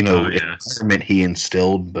 environment he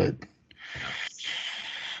instilled. But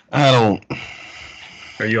I don't.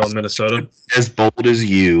 Are you on Minnesota? As bold as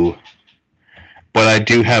you, but I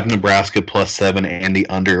do have Nebraska +7 and the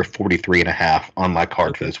under 43.5 on my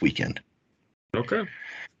card for this weekend. Okay.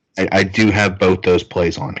 I do have both those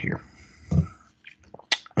plays on here.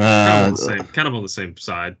 Kind of on the same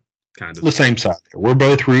side, kind of. The same side there. We're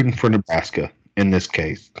both rooting for Nebraska in this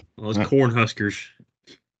case. Well, those Cornhuskers.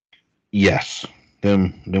 Yes,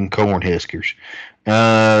 them Cornhuskers.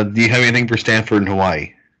 Do you have anything for Stanford and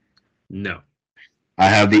Hawaii? No. I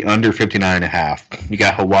have the under 59.5. You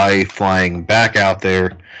got Hawaii flying back out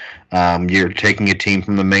there. You're taking a team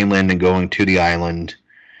from the mainland and going to the island.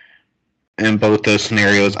 In both those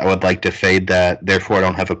scenarios, I would like to fade that. Therefore, I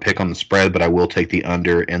don't have a pick on the spread, but I will take the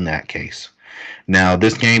under in that case. Now,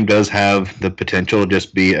 this game does have the potential to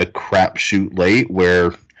just be a crapshoot late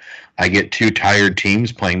where I get 2 tired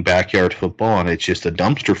teams playing backyard football and it's just a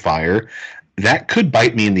dumpster fire. That could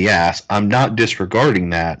bite me in the ass. I'm not disregarding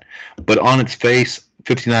that. But on its face,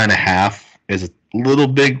 59.5 is a little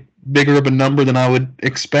bigger of a number than I would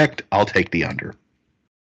expect. I'll take the under.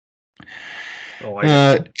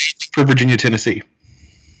 For Virginia, Tennessee.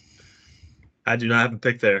 I do not have a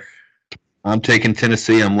pick there. I'm taking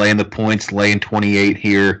Tennessee. I'm laying the points, laying 28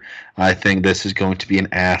 here. I think this is going to be an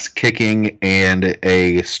ass kicking and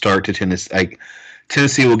a start to Tennessee.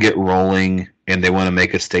 Tennessee will get rolling, and they want to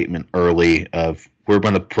make a statement early of we're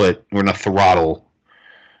going to throttle,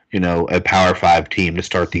 a Power 5 team to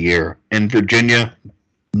start the year. And Virginia,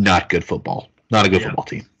 not good football. Not a good football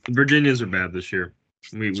team. Virginians are bad this year.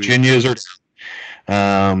 Virginians are.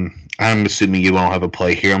 I'm assuming you won't have a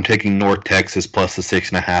play here. I'm taking North Texas plus the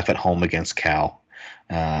 6.5 at home against Cal.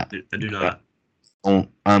 I do not.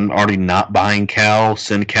 I'm already not buying Cal.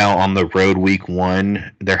 Send Cal on the road week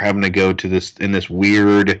 1. They're having to go to this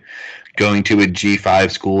weird going to a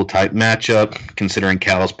G5 school type matchup. Considering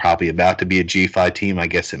Cal is probably about to be a G5 team, I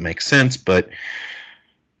guess it makes sense. But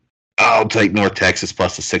I'll take North Texas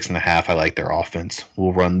plus the 6.5. I like their offense.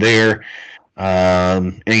 We'll run there.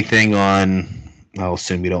 Anything on? I'll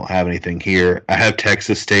assume you don't have anything here. I have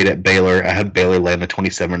Texas State at Baylor. I have Baylor laying the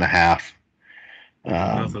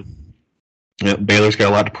 27.5. Baylor's got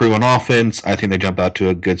a lot to prove on offense. I think they jump out to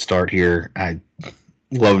a good start here. I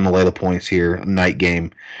love them to lay the points here. Night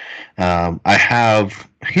game.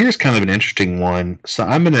 Here's kind of an interesting one. So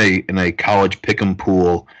I'm in a college pick'em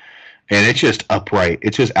pool, and it's just upright.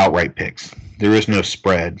 It's just outright picks. There is no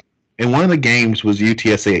spread. And one of the games was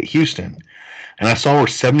UTSA at Houston. And I saw where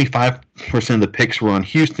 75% of the picks were on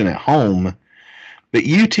Houston at home, but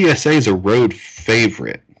UTSA is a road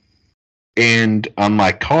favorite. And on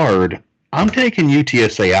my card, I'm taking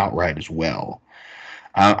UTSA outright as well.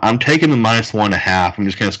 I'm taking the -1.5. I'm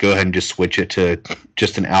just going to go ahead and just switch it to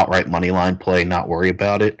just an outright money line play, not worry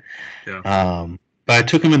about it. Yeah. But I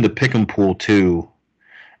took them in the pick'em pool too.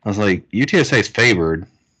 I was like, UTSA is favored.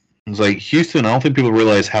 I was like, Houston, I don't think people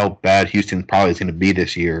realize how bad Houston probably is going to be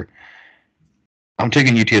this year. I'm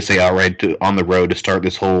taking UTSA outright on the road to start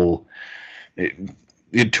this whole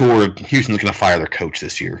tour. Houston's going to fire their coach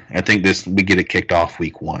this year. I think we get it kicked off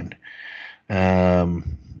week 1.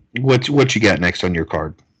 What you got next on your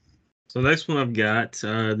card? So next one I've got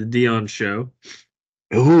the Dion Show.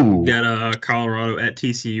 Ooh. Got Colorado at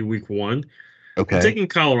TCU week 1. Okay. I'm taking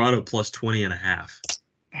Colorado plus 20.5.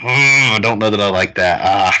 I don't know that I like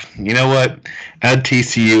that. You know what? Add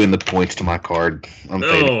TCU and the points to my card. I'm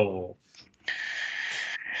fading. Oh,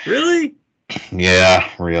 really? Yeah,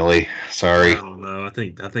 really. Sorry. I don't know. I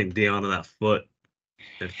think Deion on that foot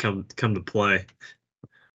had come to play.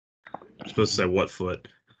 I'm supposed to say what foot?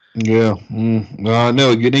 Yeah. No,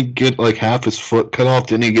 didn't he get like half his foot cut off?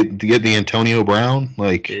 Didn't he get the Antonio Brown?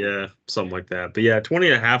 Like, Yeah, something like that. But yeah,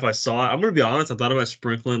 20.5. I saw it. I'm gonna be honest. I thought about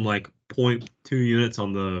sprinkling like 0.2 units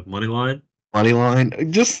on the money line. money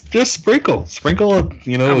line. Just sprinkle a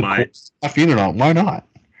I a might. half unit on. Why not?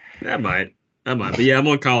 I might. But yeah, I'm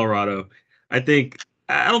on Colorado. I don't think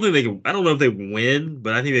they can. I don't know if they win,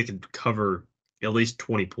 but I think they can cover at least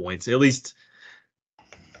 20 points. At least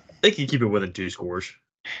they can keep it within 2 scores.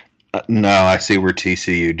 No, I see where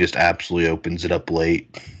TCU just absolutely opens it up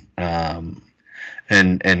late, and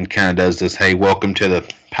kind of does this. Hey, welcome to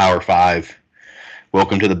the Power Five.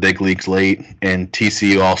 Welcome to the big leagues late. And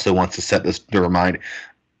TCU also wants to set the remind.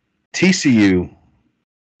 TCU.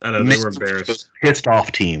 I know they were embarrassed. Pissed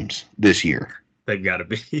off teams this year. They've got to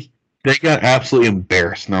be. They got absolutely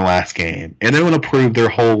embarrassed in their last game, and they want to prove their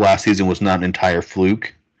whole last season was not an entire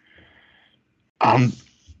fluke.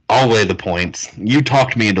 I'll lay the points. You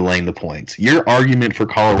talked me into laying the points. Your argument for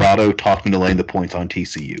Colorado talked me into laying the points on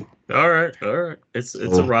TCU. All right. It's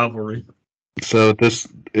a rivalry. So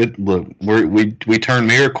we turn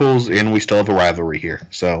miracles and we still have a rivalry here.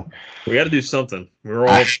 So we got to do something.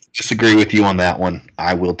 I disagree with you on that one.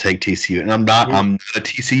 I will take TCU, and I'm not a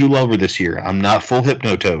TCU lover this year. I'm not full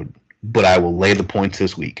Hypnotoad, but I will lay the points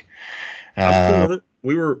this week. I'm cool with it.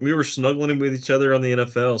 We were snuggling with each other on the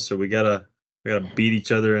NFL, so we gotta beat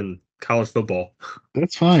each other in college football.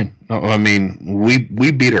 That's fine. No, I mean,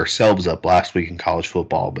 we beat ourselves up last week in college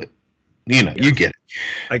football, but you get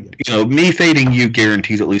it. Me fading you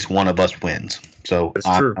guarantees at least one of us wins. So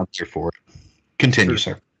I'm here for it. Continue,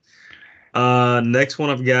 sir. Next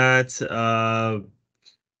one I've got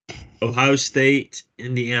Ohio State,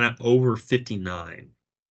 Indiana over 59.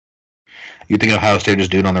 You think Ohio State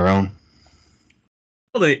just do it on their own?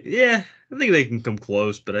 Well, I think they can come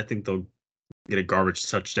close, but I think they'll get a garbage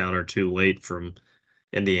touchdown or two late from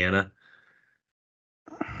Indiana.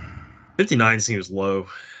 59 seems low.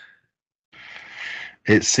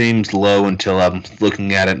 It seems low until I'm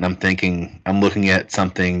looking at it and I'm looking at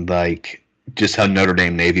something like just how Notre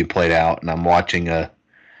Dame Navy played out, and I'm watching a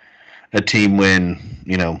team win,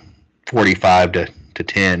 45 to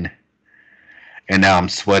 10, and now I'm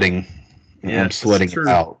sweating. Yeah, I'm sweating it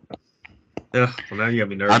out. Yeah, well, now you got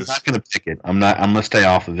me nervous. I'm not going to pick it. I'm going to stay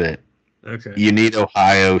off of it. Okay. You need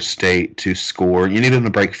Ohio State to score. You need them to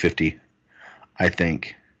break 50, I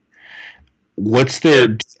think. What's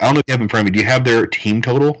their? I don't know if you have in front of me. Do you have their team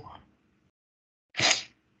total?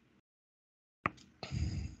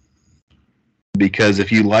 Because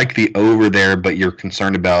if you like the over there, but you're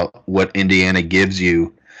concerned about what Indiana gives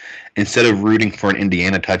you, instead of rooting for an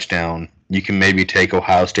Indiana touchdown, you can maybe take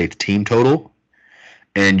Ohio State's team total,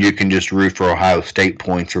 and you can just root for Ohio State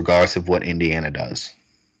points regardless of what Indiana does.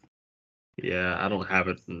 Yeah, I don't have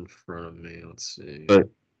it in front of me. Let's see. But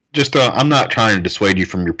just, I'm not trying to dissuade you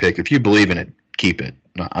from your pick. If you believe in it, keep it.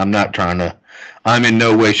 I'm not trying to. I'm in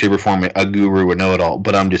no way, shape, or form a guru or know-it-all.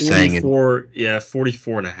 But I'm just saying.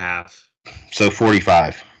 44.5. So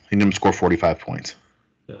 45. You need them to score 45 points.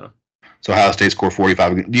 Yeah. So Ohio State score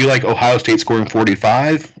 45. Do you like Ohio State scoring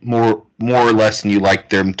 45 more or less than you like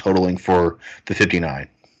them totaling for the 59?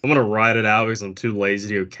 I'm gonna ride it out because I'm too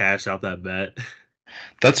lazy to cash out that bet.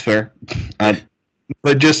 That's fair.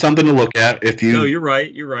 But just something to look at. If you. No, you're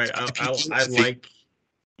right. I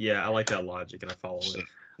like that logic and I follow it.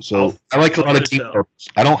 So I like a lot of team totals.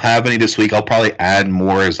 I don't have any this week. I'll probably add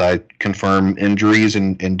more as I confirm injuries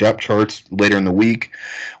and depth charts later in the week.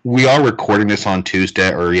 We are recording this on Tuesday,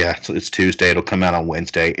 so it's Tuesday. It'll come out on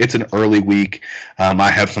Wednesday. It's an early week. I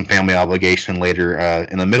have some family obligation later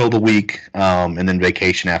in the middle of the week, and then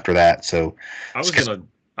vacation after that. So I was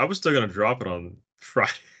still gonna drop it on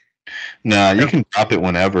Friday. No, you can drop it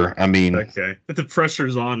whenever. I mean, okay. But the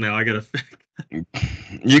pressure's on now. I gotta.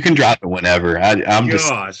 You can drop it whenever. I'm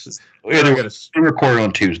Gosh. just. We're recorded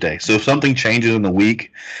on Tuesday, so if something changes in the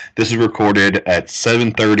week, this is recorded at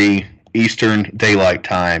 7:30 Eastern Daylight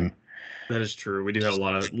Time. That is true. We do have a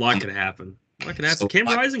lot can happen. What can happen? So Cam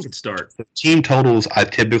Rising could start. Team totals I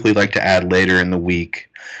typically like to add later in the week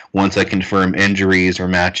once I confirm injuries or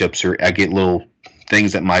matchups, or I get little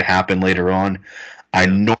things that might happen later on. I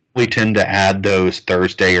normally tend to add those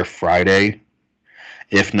Thursday or Friday,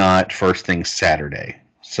 if not first thing Saturday.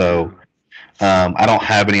 So I don't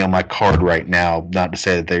have any on my card right now. Not to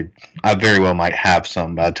say that I very well might have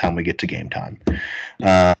some by the time we get to game time.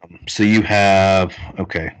 So you have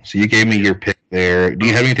So you gave me your pick there. Do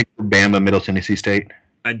you have anything for Bama, Middle Tennessee State?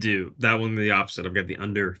 I do. That one the opposite. I've got the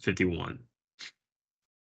under 51.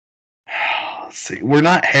 Let's see. We're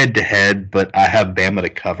not head to head, but I have Bama to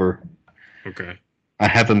cover. Okay. I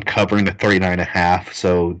have them covering the 39.5.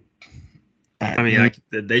 So I mean,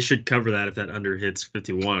 they should cover that if that under hits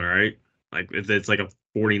 51, right? Like if it's like a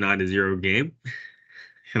 49-0 game,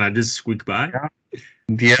 and I just squeak by.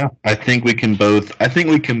 Yeah, I think we can both. I think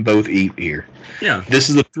we can both eat here. Yeah, this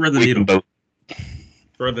is a thread the needle.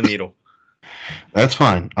 Thread the needle. That's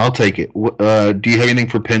fine. I'll take it. Do you have anything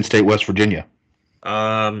for Penn State, West Virginia?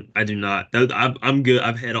 I do not. I'm good.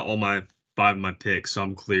 I've had all my 5 of my picks, so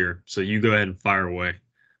I'm clear. So you go ahead and fire away.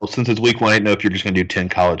 Well, since it's week 1, I don't know if you're just going to do 10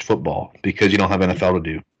 college football because you don't have NFL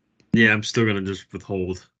to do. Yeah, I'm still going to just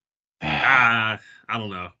withhold. I don't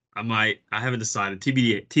know. I might. I haven't decided.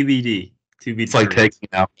 TBD. It's like taking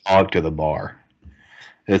an alcoholic to the bar.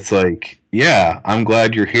 It's like, yeah, I'm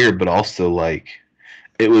glad you're here, but also like,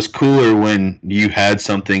 it was cooler when you had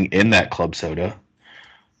something in that club soda.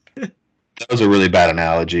 That was a really bad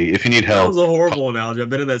analogy. If you need help. That was a horrible analogy. I've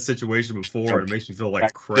been in that situation before, and it makes me feel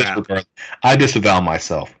like crap. I disavow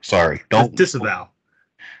myself. Sorry. Don't disavow.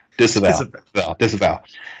 Disavow.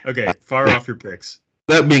 Okay, fire off your picks.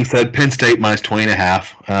 That being said, Penn State minus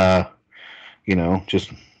 20.5.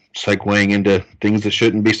 Just segueing into things that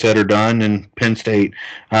shouldn't be said or done. And Penn State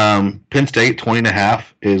 20.5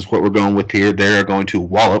 is what we're going with here. They're going to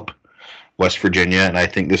wallop West Virginia, and I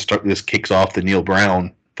think this kicks off the Neil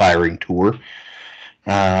Brown firing tour.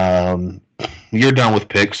 You're done with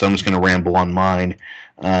picks, so I'm just going to ramble on mine.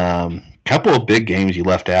 Couple of big games you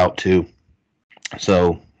left out too.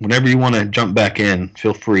 So whenever you want to jump back in,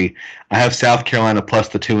 feel free. I have South Carolina plus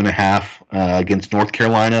the 2.5 against North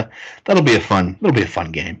Carolina. That'll be a fun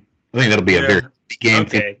game. I think that'll be a very big game.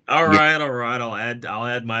 Okay. All right. I'll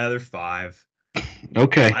add my other 5.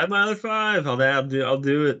 Okay. I'll add my other 5. I'll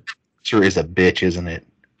do it. Sure is a bitch, isn't it?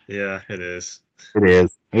 Yeah, it is. It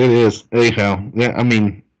is. Anyhow, yeah, I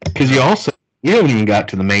mean, because you haven't even got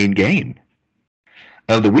to the main game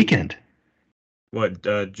of the weekend. What,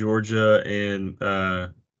 Georgia and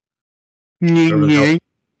Georgia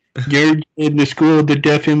in the school of the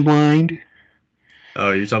deaf and blind.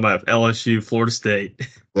 Oh, you're talking about LSU, Florida State.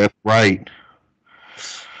 That's right.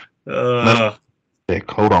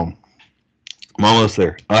 Hold on. I'm almost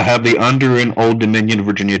there. I have the under in Old Dominion,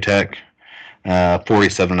 Virginia Tech,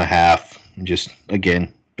 47.5. Just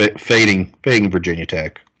again, fading Virginia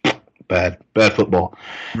Tech. Bad football.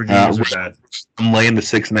 Virginia's are bad. I'm laying the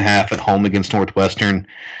 6.5 at home against Northwestern.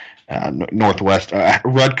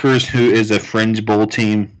 Rutgers, who is a fringe bowl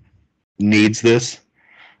team, needs this.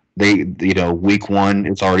 They, week 1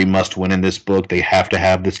 is already must win in this book. They have to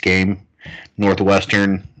have this game.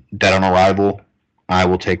 Northwestern, dead on arrival. I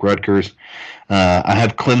will take Rutgers. I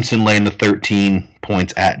have Clemson laying the 13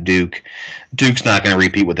 points at Duke. Duke's not going to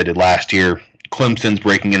repeat what they did last year. Clemson's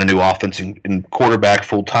breaking in a new offense and quarterback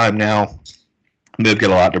full time now. They've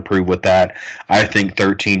got a lot to prove with that. I think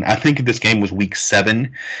 13. I think if this game was week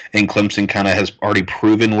 7 and Clemson kind of has already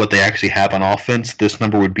proven what they actually have on offense, this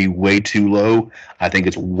number would be way too low. I think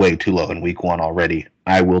it's way too low in week 1 already.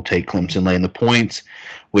 I will take Clemson laying the points,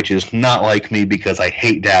 which is not like me because I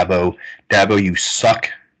hate Dabo. Dabo, you suck.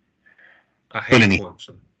 I hate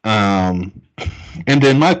Clemson. And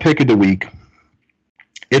then my pick of the week,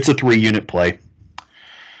 it's a 3-unit play.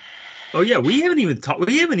 Oh yeah, we haven't even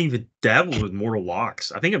dabbled with Mortal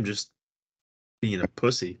Locks. I think I'm just being a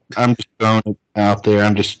pussy. I'm just throwing it out there.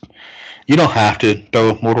 You don't have to throw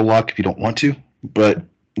a Mortal Lock if you don't want to, but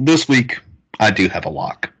this week I do have a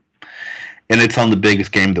lock. And it's on the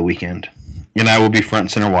biggest game of the weekend. And I will be front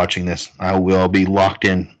and center watching this. I will be locked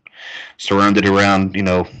in, surrounded around,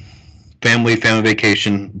 family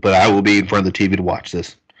vacation, but I will be in front of the TV to watch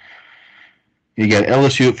this. You got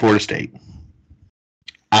LSU at Florida State.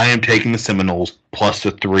 I am taking the Seminoles plus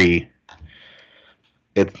the 3.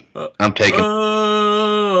 I'm taking.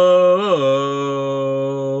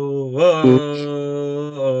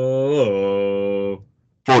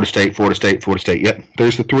 Florida State. Yep,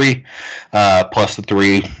 there's the 3 plus the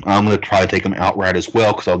 3. I'm going to try to take them outright as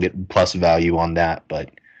well because I'll get plus value on that.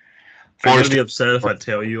 But are you going to be upset if I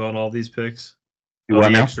tell you on all these picks?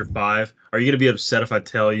 On the extra 5. Are you going to be upset if I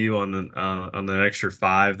tell you on the extra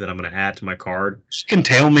 5 that I'm going to add to my card? You can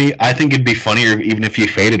tell me. I think it'd be funnier even if you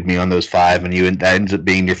faded me on those 5 and that ends up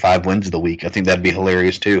being your 5 wins of the week. I think that'd be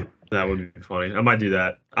hilarious too. That would be funny. I might do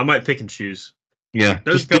that. I might pick and choose. Yeah.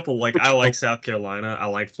 There's a couple I like South Carolina. I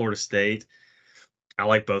like Florida State. I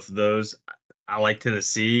like both of those. I like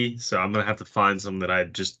Tennessee, so I'm gonna have to find some that I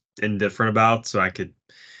just indifferent about, so I could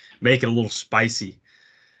make it a little spicy.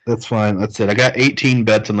 That's fine. That's it. I got 18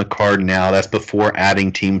 bets on the card now. That's before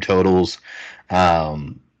adding team totals,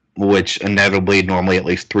 which inevitably, normally at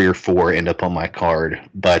least 3 or 4 end up on my card.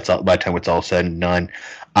 But by the time it's all said and done,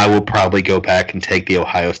 I will probably go back and take the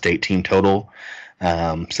Ohio State team total.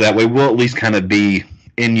 So that way we'll at least kind of be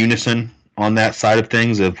in unison on that side of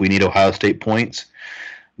things if we need Ohio State points.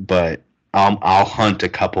 But I'll hunt a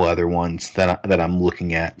couple other ones that I'm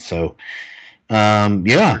looking at. So.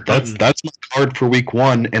 That's my card for week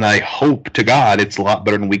 1, and I hope to God it's a lot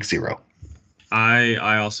better than week 0.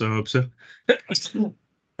 I also hope so.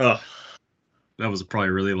 Oh, that was probably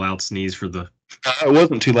a really loud sneeze for the. It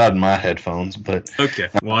wasn't too loud in my headphones, but okay.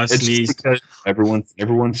 Well, I it's sneezed. Because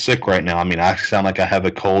everyone's sick right now. I mean, I sound like I have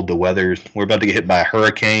a cold. The weather's we're about to get hit by a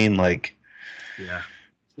hurricane. Like, yeah,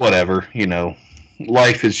 whatever.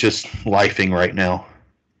 Life is just lifing right now.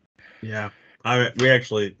 Yeah, I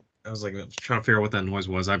was like trying to figure out what that noise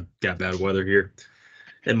was. I've got bad weather here.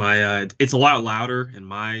 In my, it's a lot louder in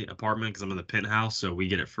my apartment because I'm in the penthouse, so we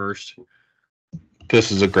get it first.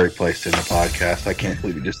 This is a great place to end a podcast. I can't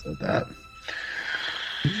believe you just said that.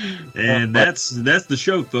 And that's the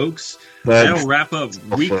show, folks. That'll wrap up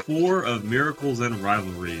week 4 of Miracles and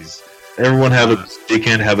Rivalries. Everyone have a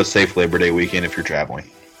weekend. Have a safe Labor Day weekend if you're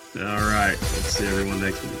traveling. All right. Let's see everyone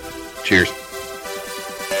next week. Cheers.